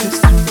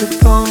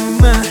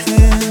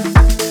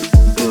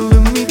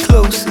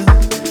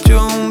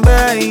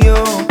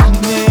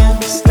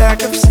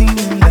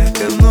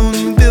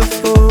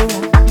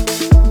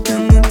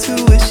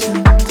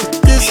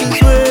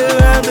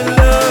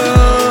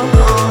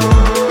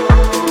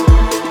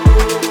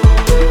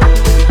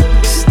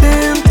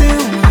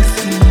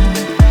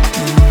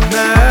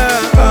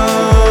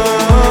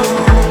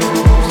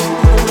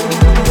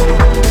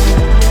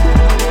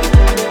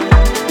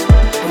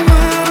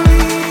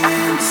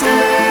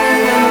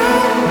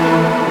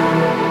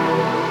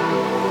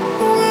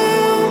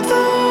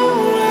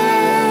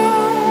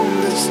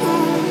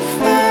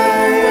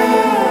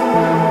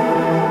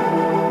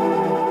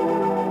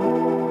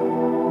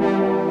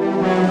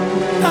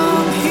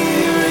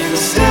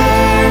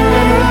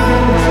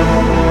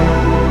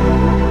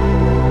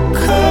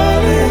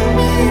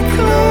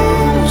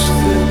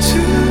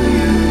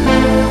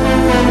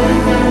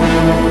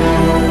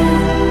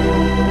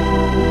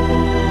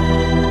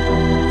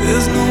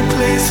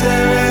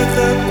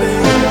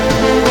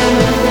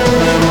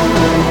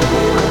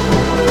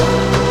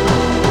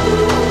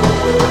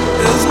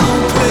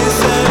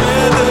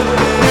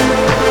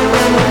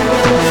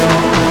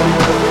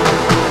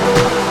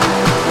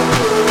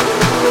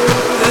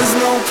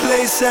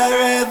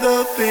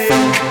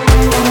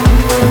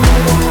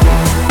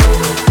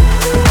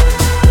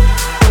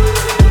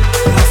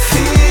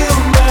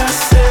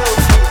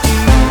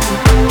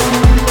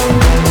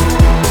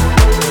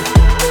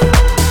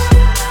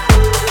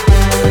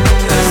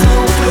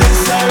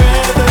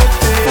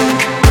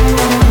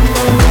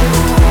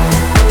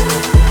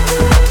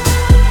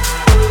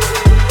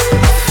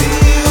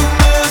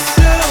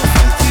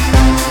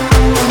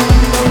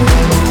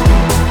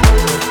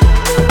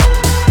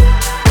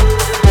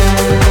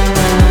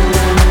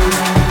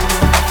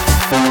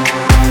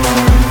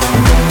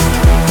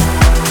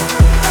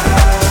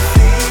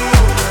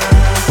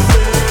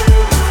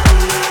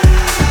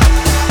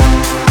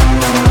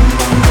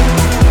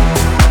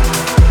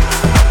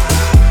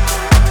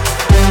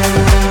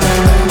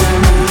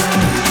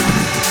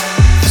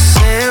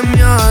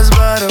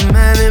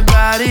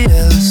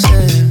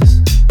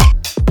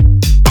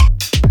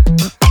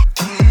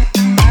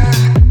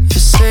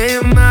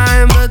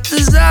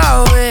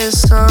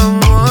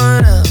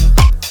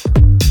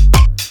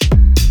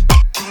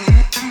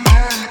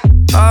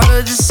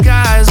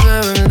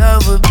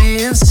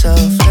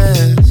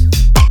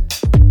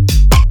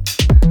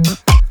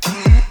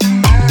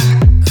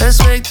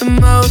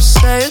both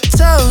say a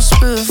toast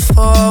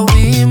before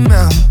we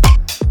melt.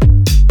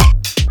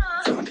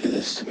 Don't do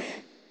this to me.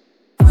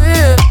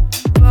 We're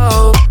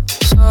both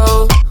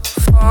so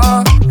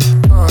far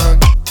gone.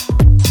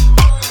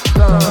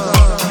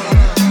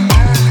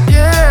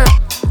 Yeah,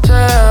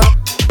 tell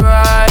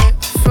right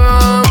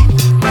from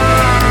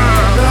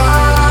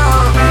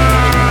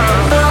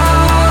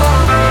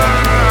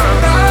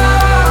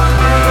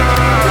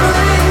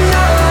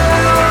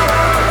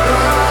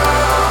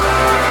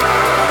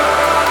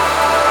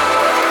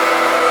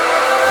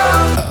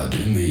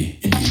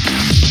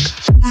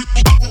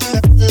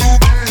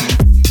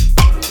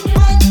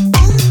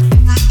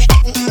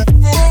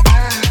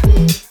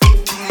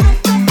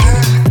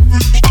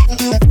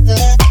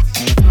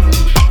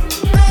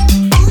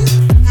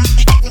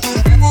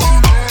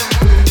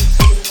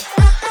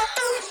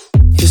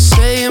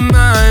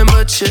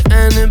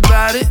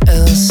anybody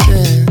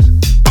else's.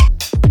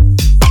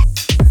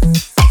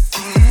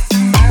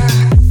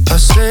 I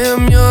say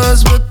I'm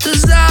yours, but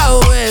there's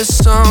always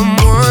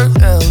someone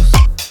else.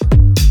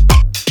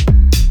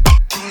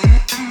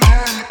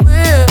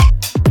 We're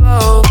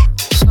both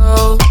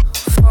so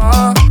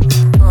far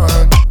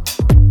gone.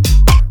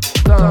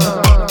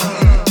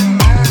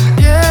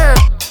 Yeah,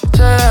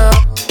 tell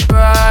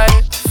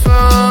right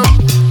from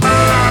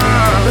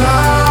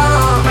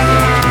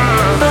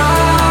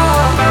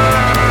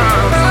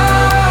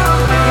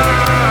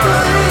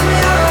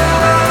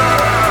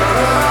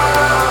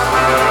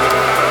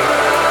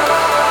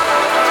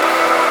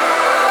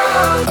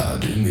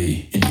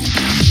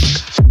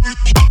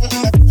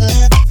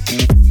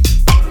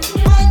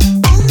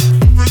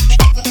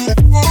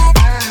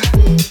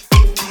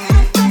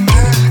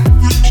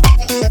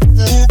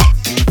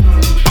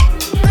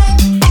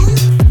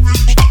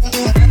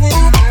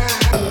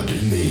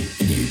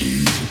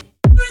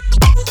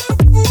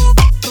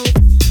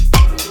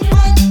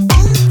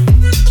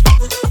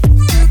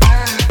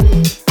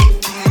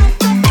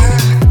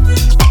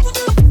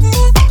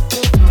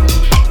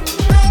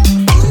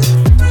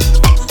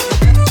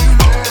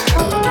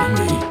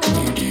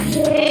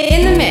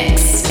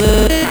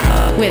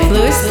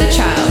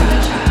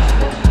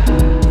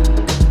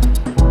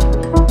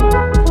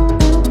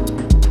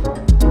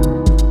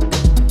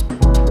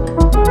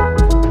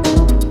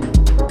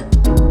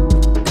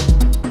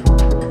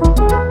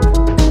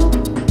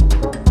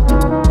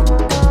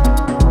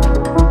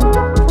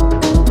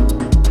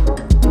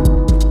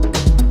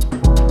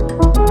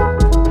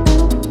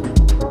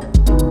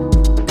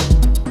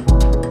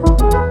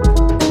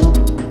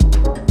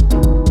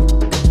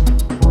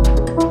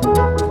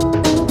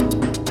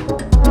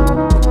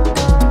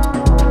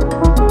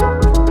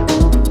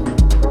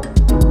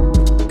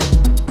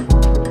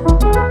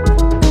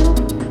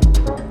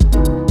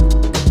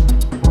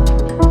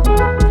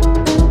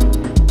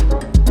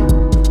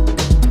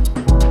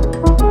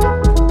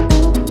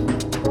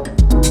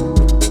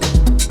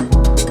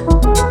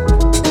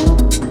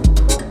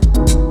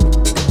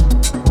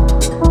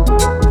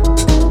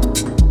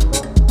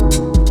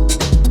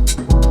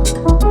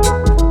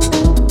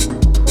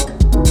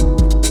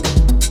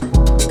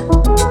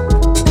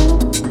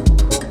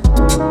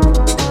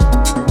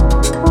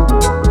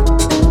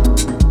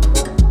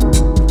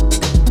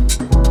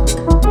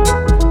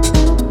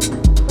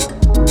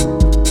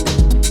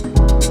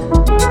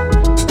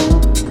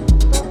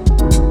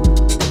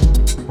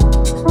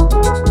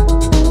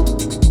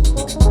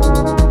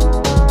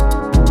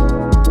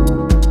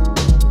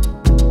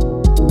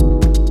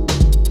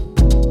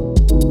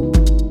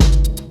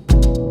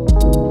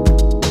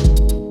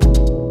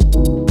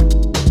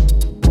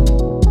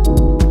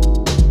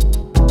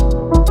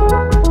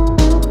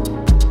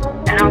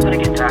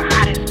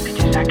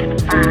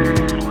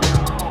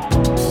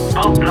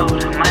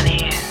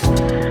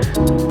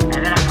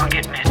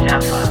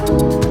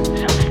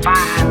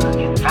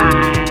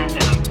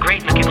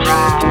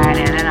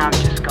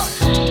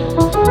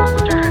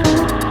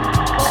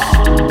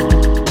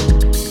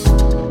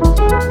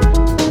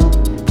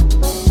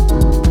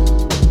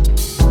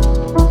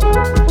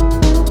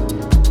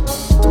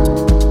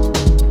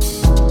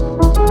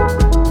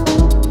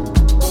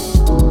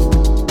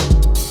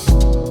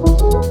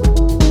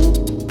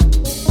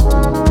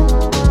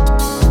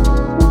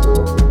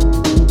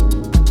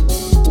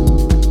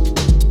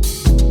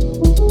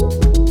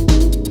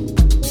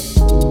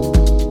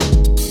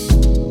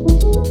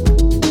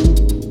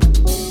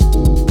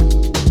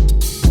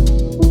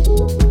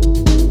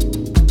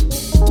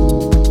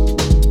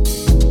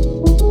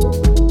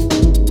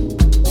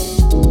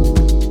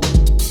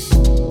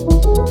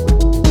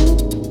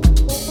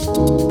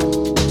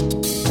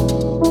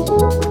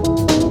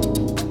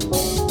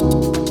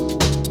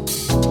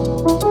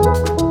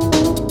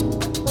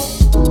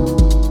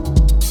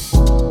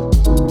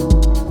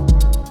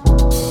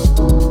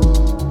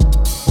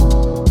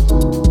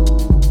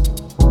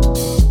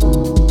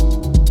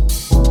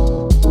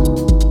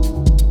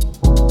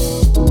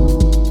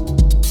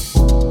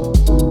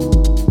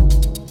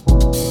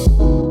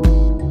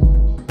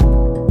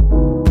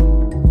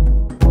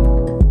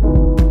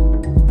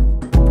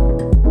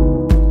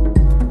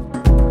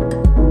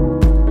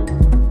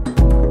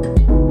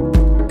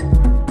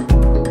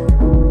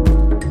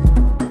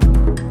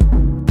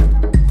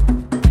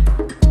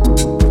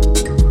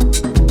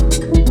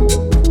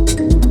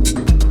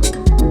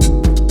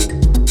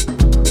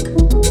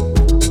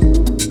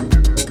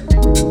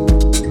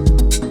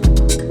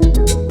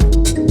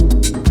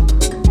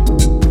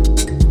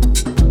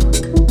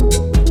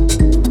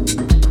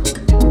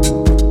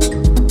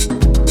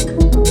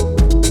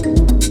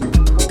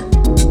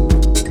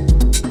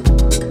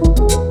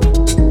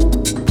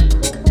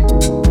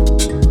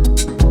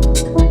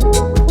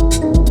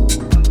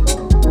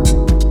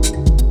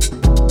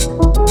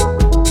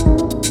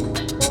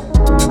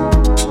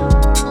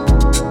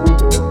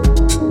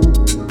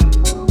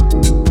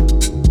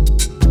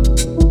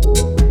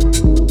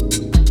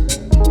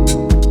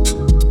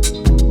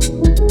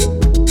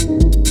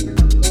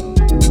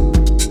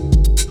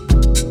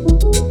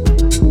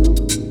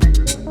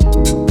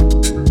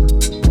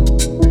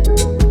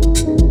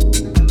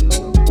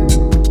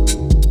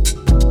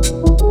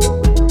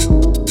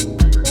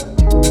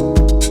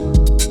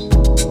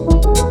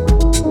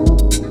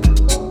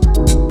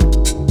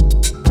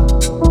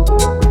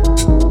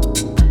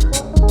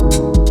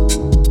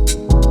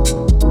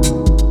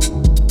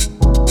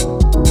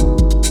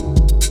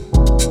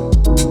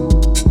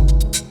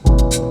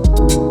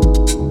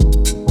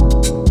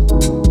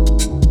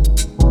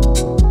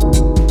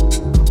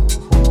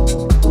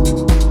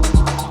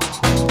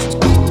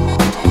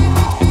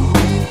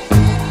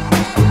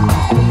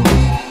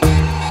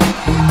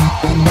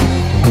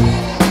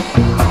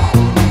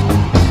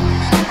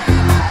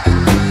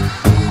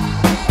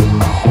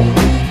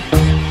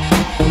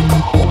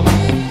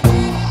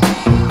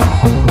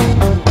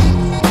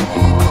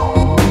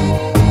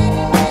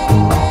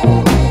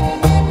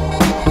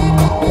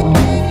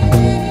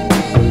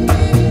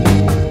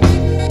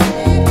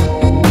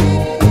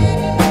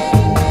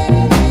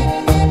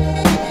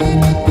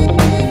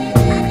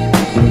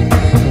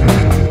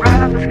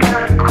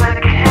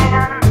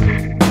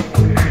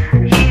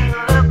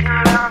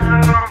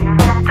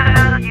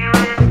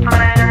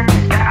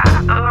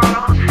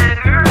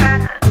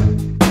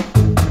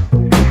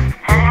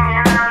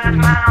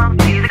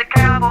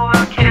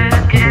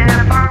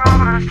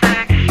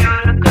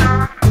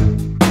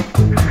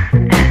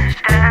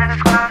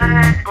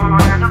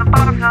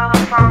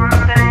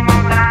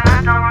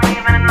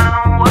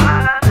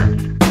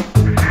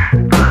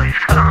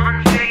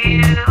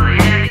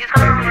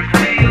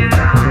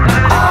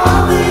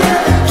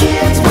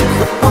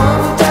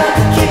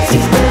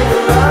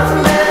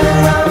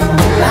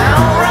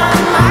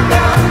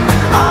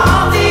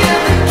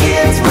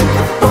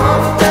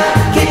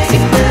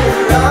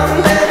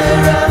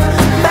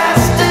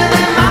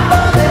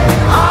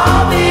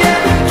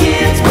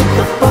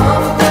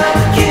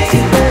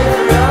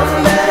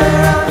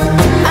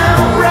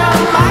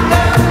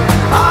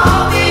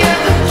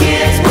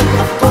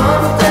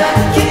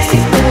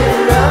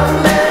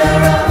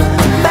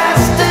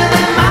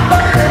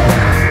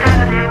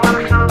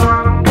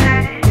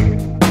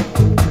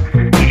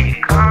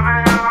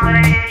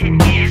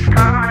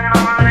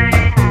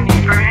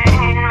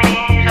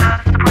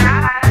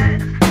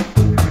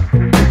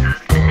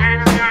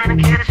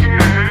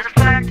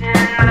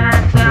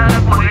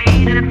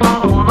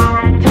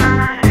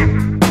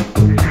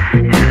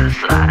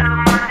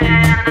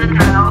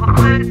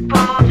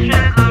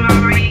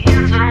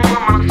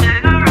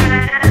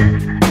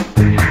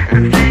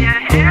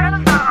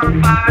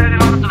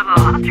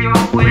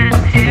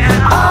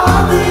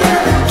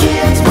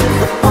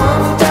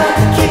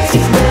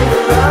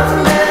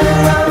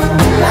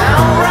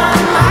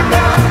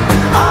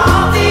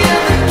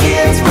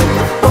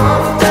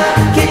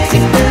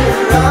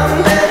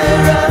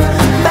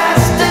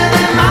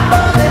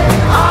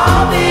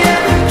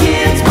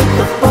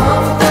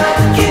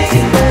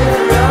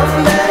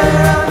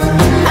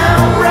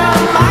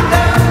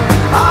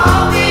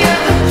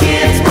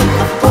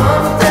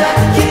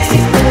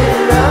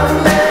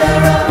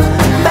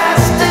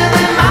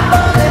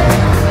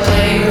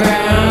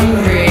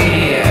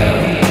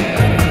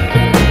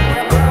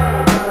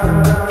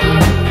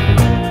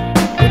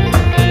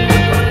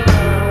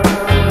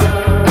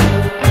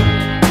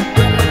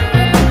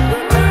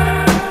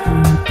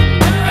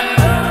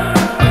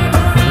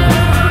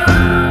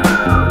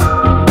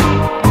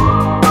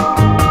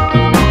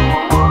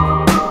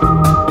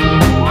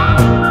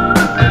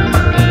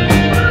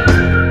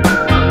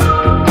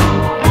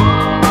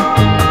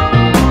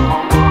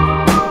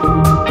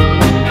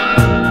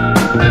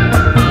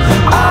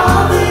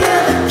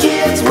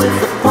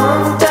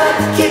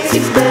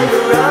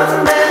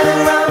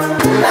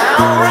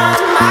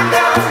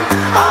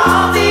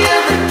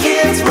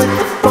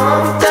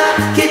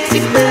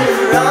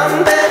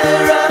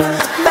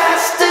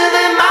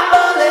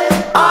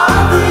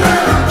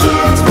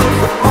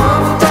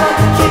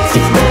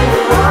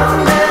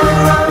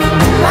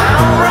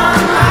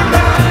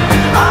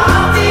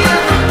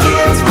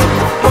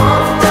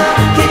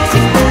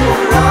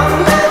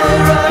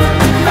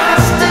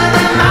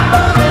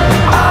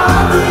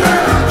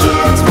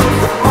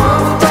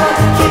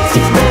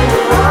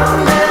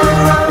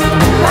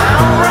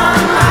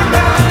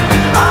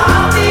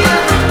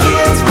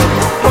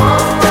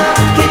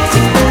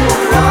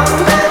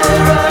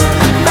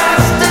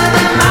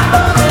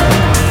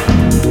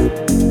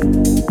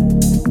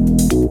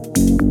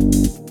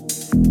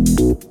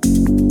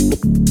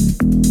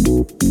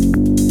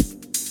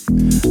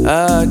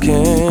I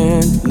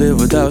can't live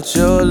without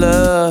your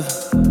love.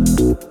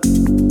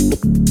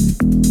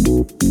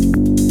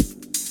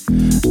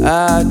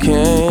 I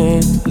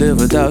can't live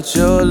without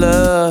your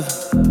love.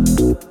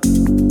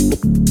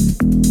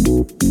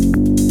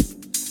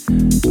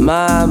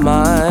 My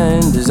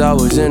mind is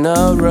always in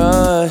a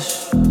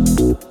rush.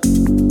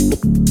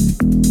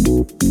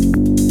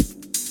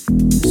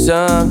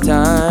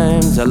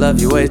 Sometimes I love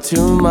you way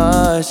too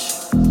much.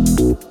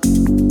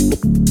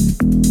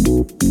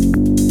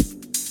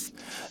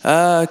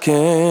 I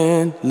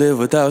can't live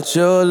without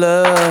your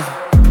love.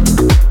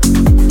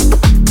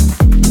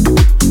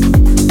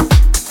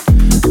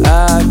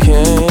 I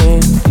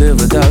can't live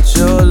without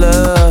your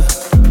love.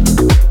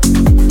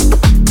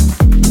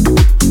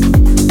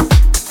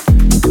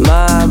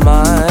 My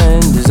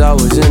mind is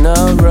always in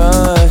a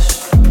rush.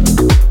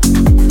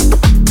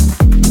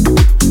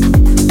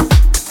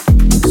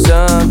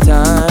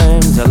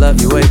 Sometimes I love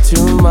you way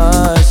too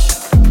much.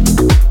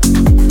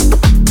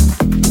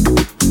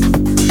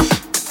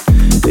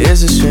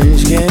 It's a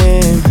strange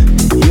game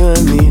you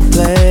and me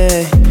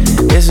play.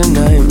 It's a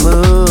night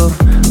move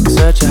on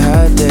such a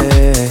hot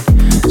day.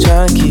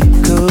 Trying to keep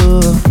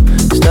cool,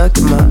 stuck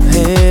in my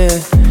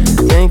head,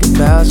 thinking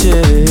about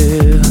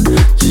you,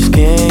 just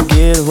can't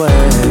get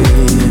away.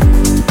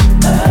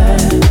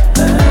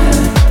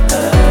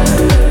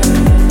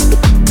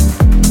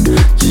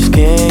 Just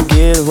can't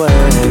get away.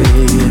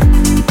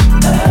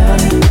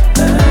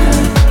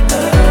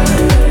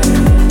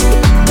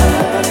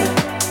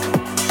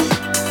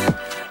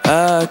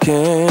 I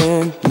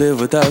can't live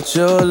without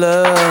your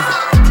love.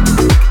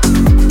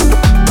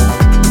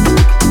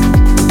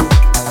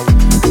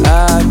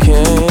 I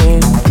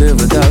can't live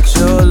without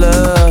your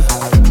love.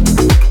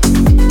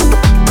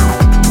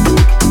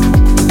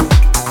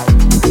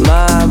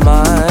 My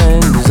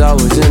mind is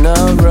always in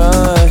a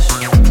rush.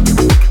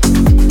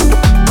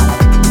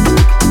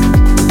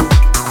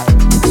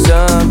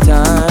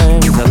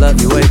 Sometimes I love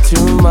you way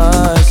too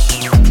much.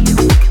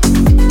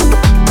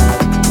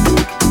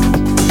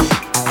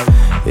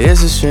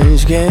 It's a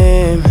strange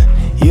game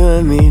you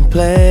and me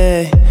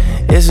play.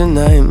 It's a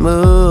night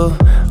move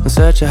on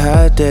such a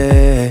hot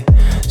day.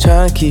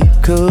 Trying to keep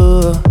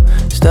cool,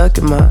 stuck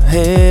in my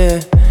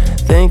head,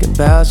 thinking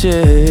about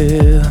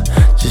you,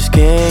 just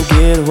can't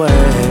get away.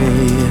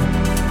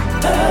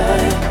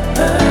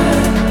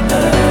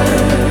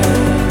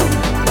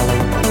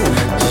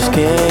 Just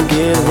can't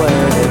get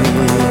away.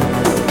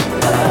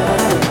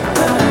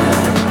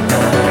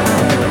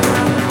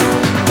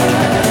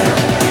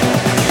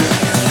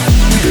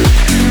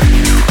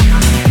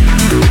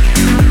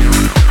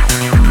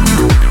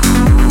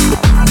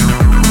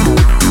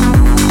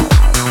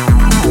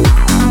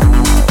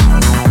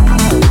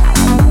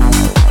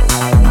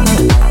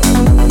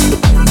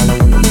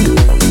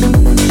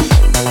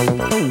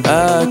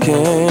 I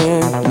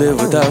can't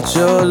live without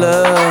your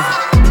love.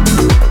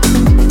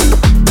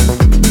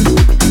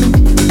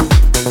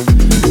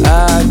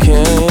 I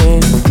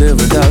can't live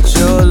without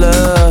your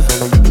love.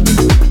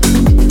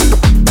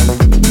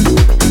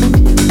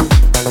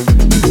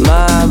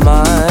 My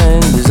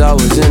mind is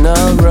always in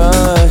a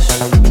rush.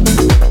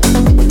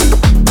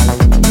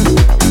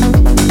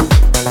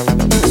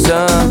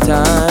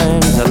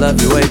 Sometimes I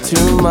love you way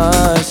too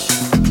much.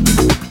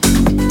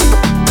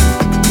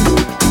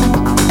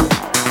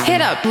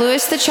 Hit up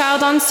Louis the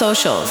Child on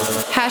socials.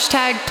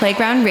 Hashtag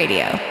Playground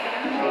Radio.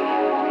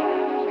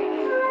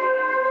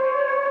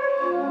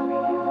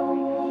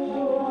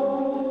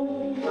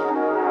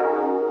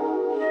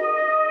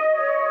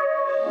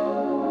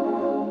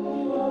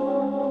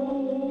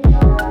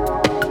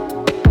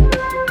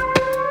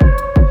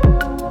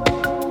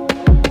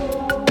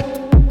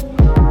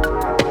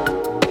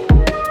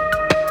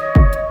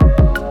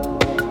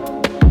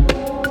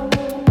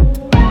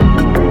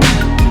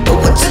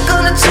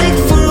 Take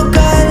for a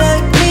guy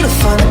like me to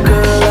find a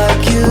girl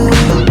like you.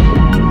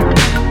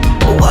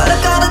 What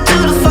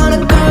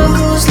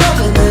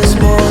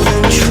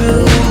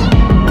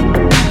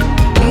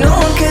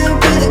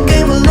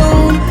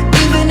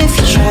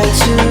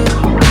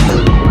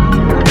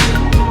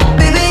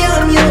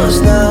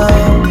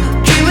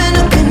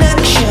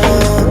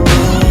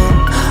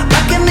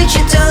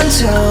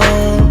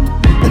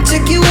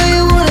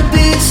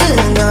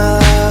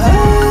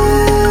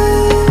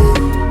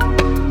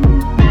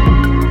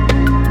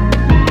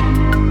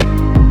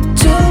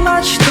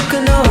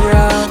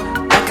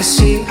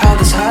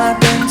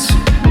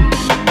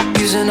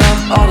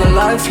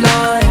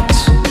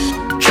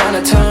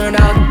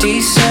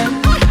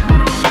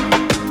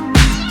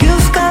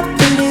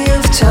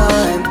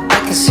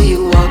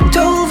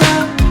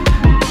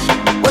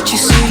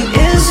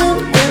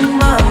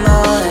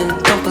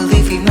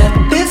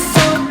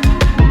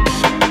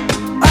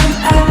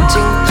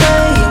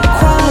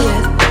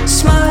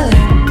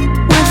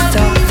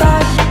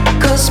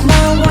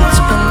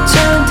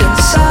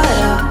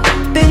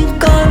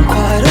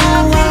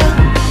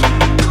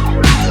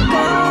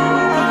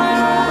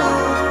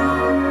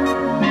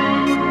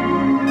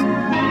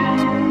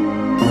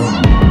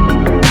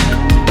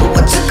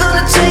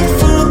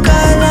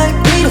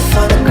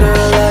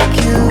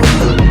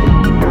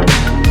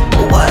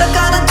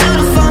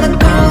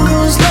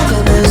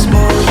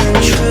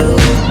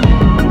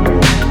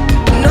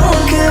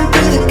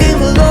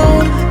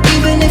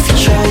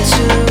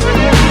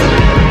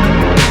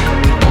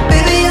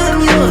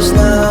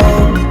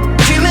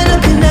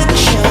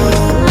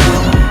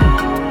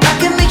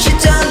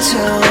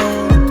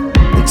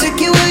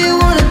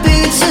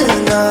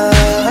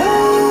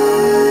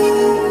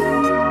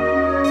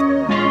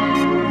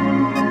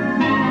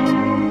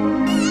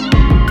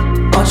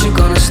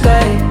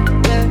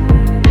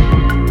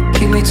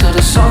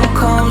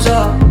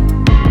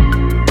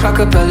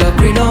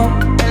Pellegrino.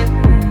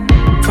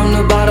 From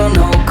the bottle,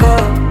 no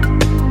cup.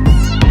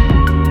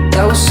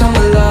 That was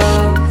summer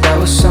love, that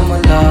was summer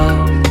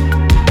love.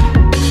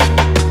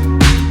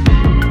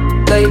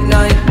 Late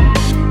night,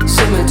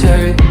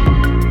 cemetery.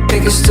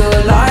 Think it's still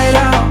a light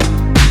out.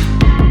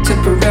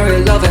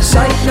 Temporary love in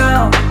sight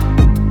now.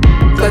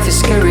 Life is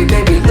scary,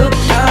 baby, look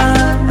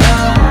down.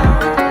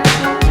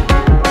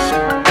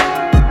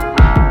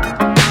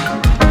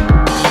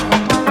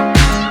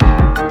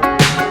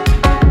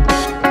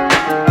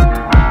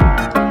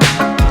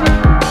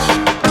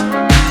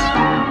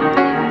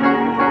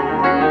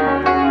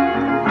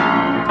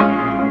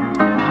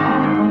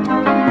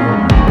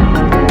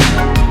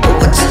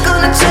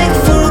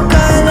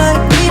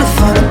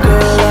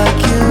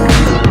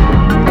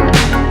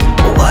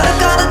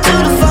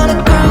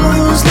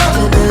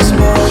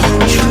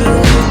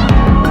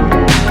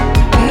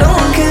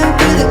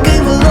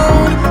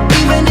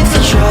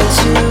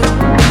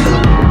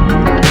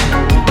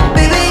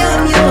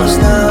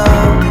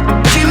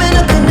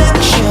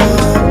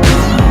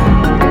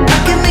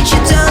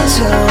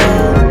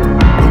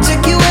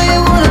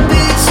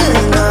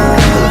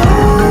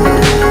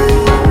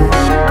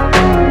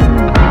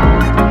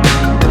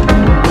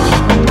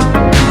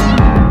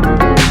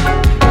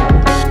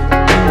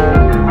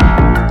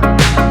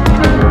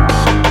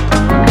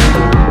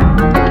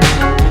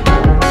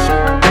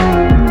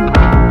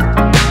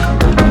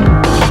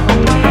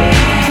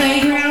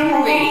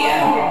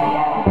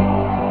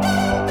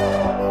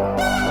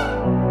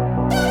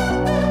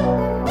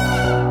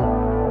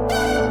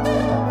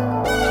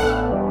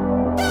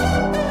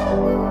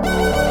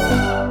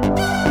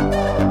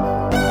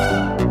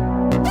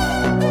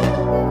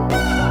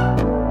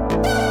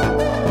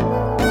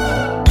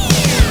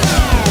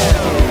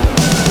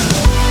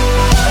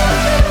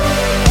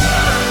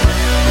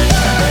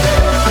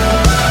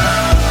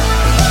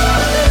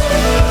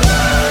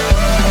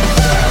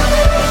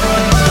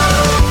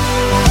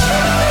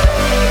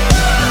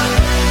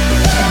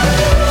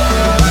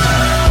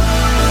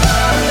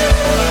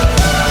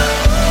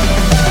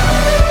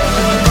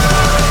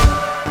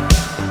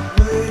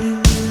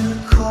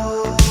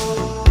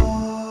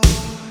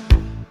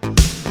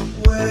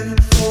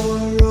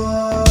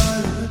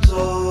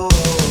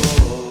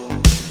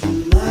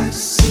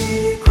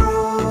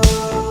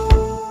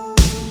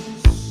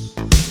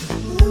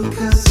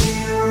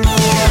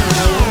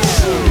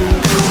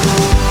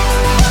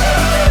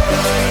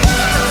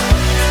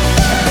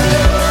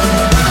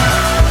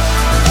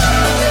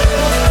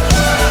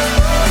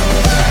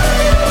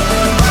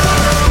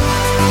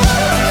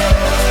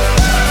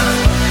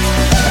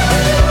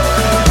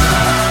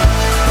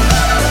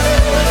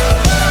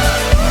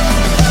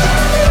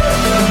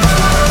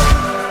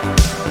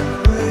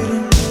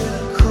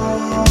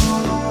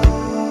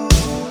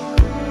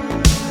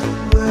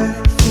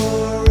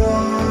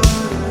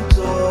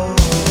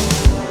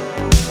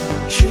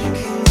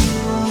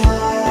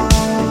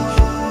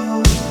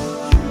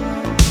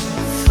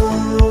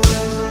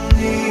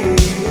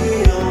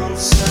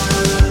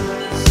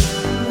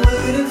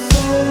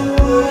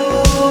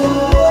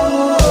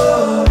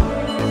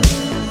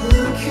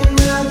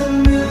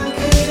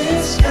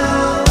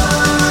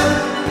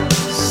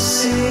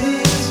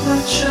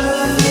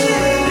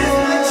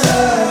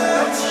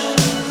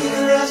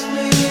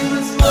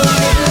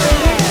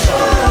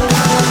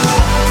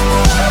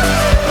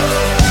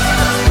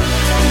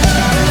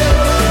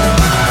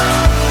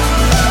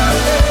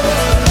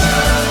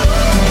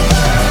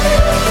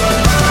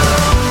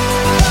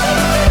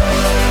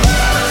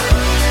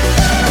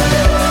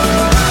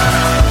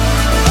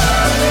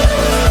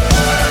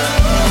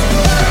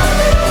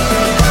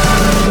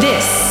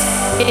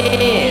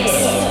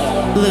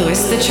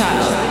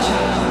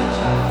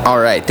 All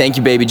right, thank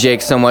you,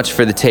 BabyJake, so much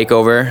for the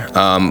takeover.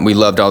 We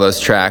loved all those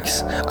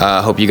tracks.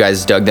 Hope you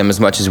guys dug them as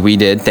much as we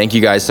did. Thank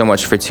you guys so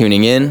much for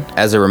tuning in.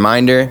 As a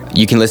reminder,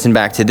 you can listen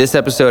back to this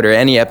episode or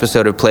any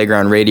episode of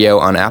Playground Radio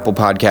on Apple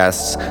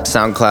Podcasts,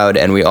 SoundCloud,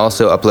 and we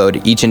also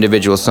upload each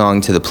individual song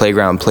to the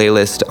Playground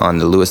playlist on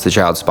the Louis the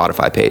Child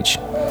Spotify page.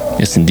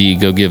 Yes, indeed.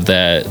 Go give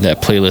that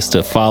playlist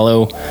a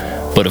follow.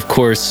 But of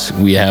course,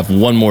 we have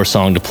one more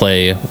song to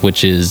play,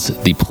 which is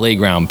the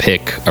Playground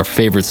pick, our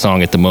favorite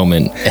song at the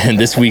moment. And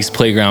this week's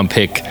Playground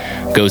pick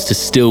goes to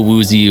Still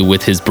Woozy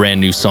with his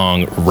brand new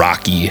song,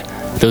 Rocky.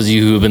 Those of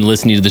you who have been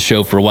listening to the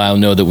show for a while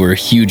know that we're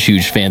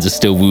huge fans of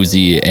Still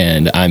Woozy,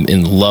 and I'm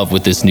in love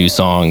with this new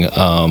song.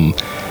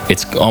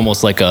 It's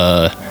almost like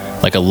a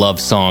love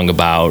song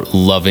about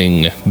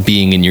loving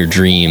being in your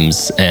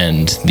dreams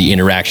and the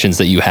interactions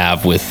that you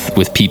have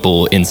with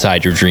people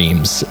inside your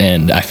dreams.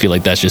 And I feel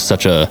like that's just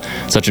such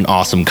an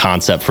awesome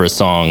concept for a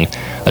song,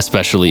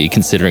 especially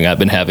considering I've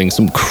been having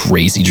some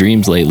crazy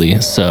dreams lately.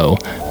 So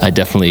I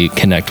definitely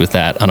connect with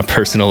that on a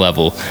personal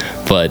level.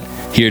 But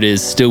here it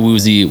is, Still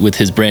Woozy with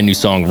his brand new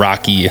song,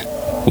 Rocky,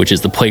 which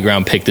is the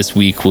Playground pick this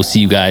week. We'll see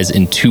you guys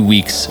in 2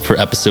 weeks for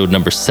episode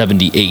number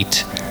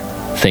 78.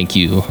 Thank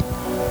you.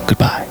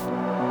 Goodbye.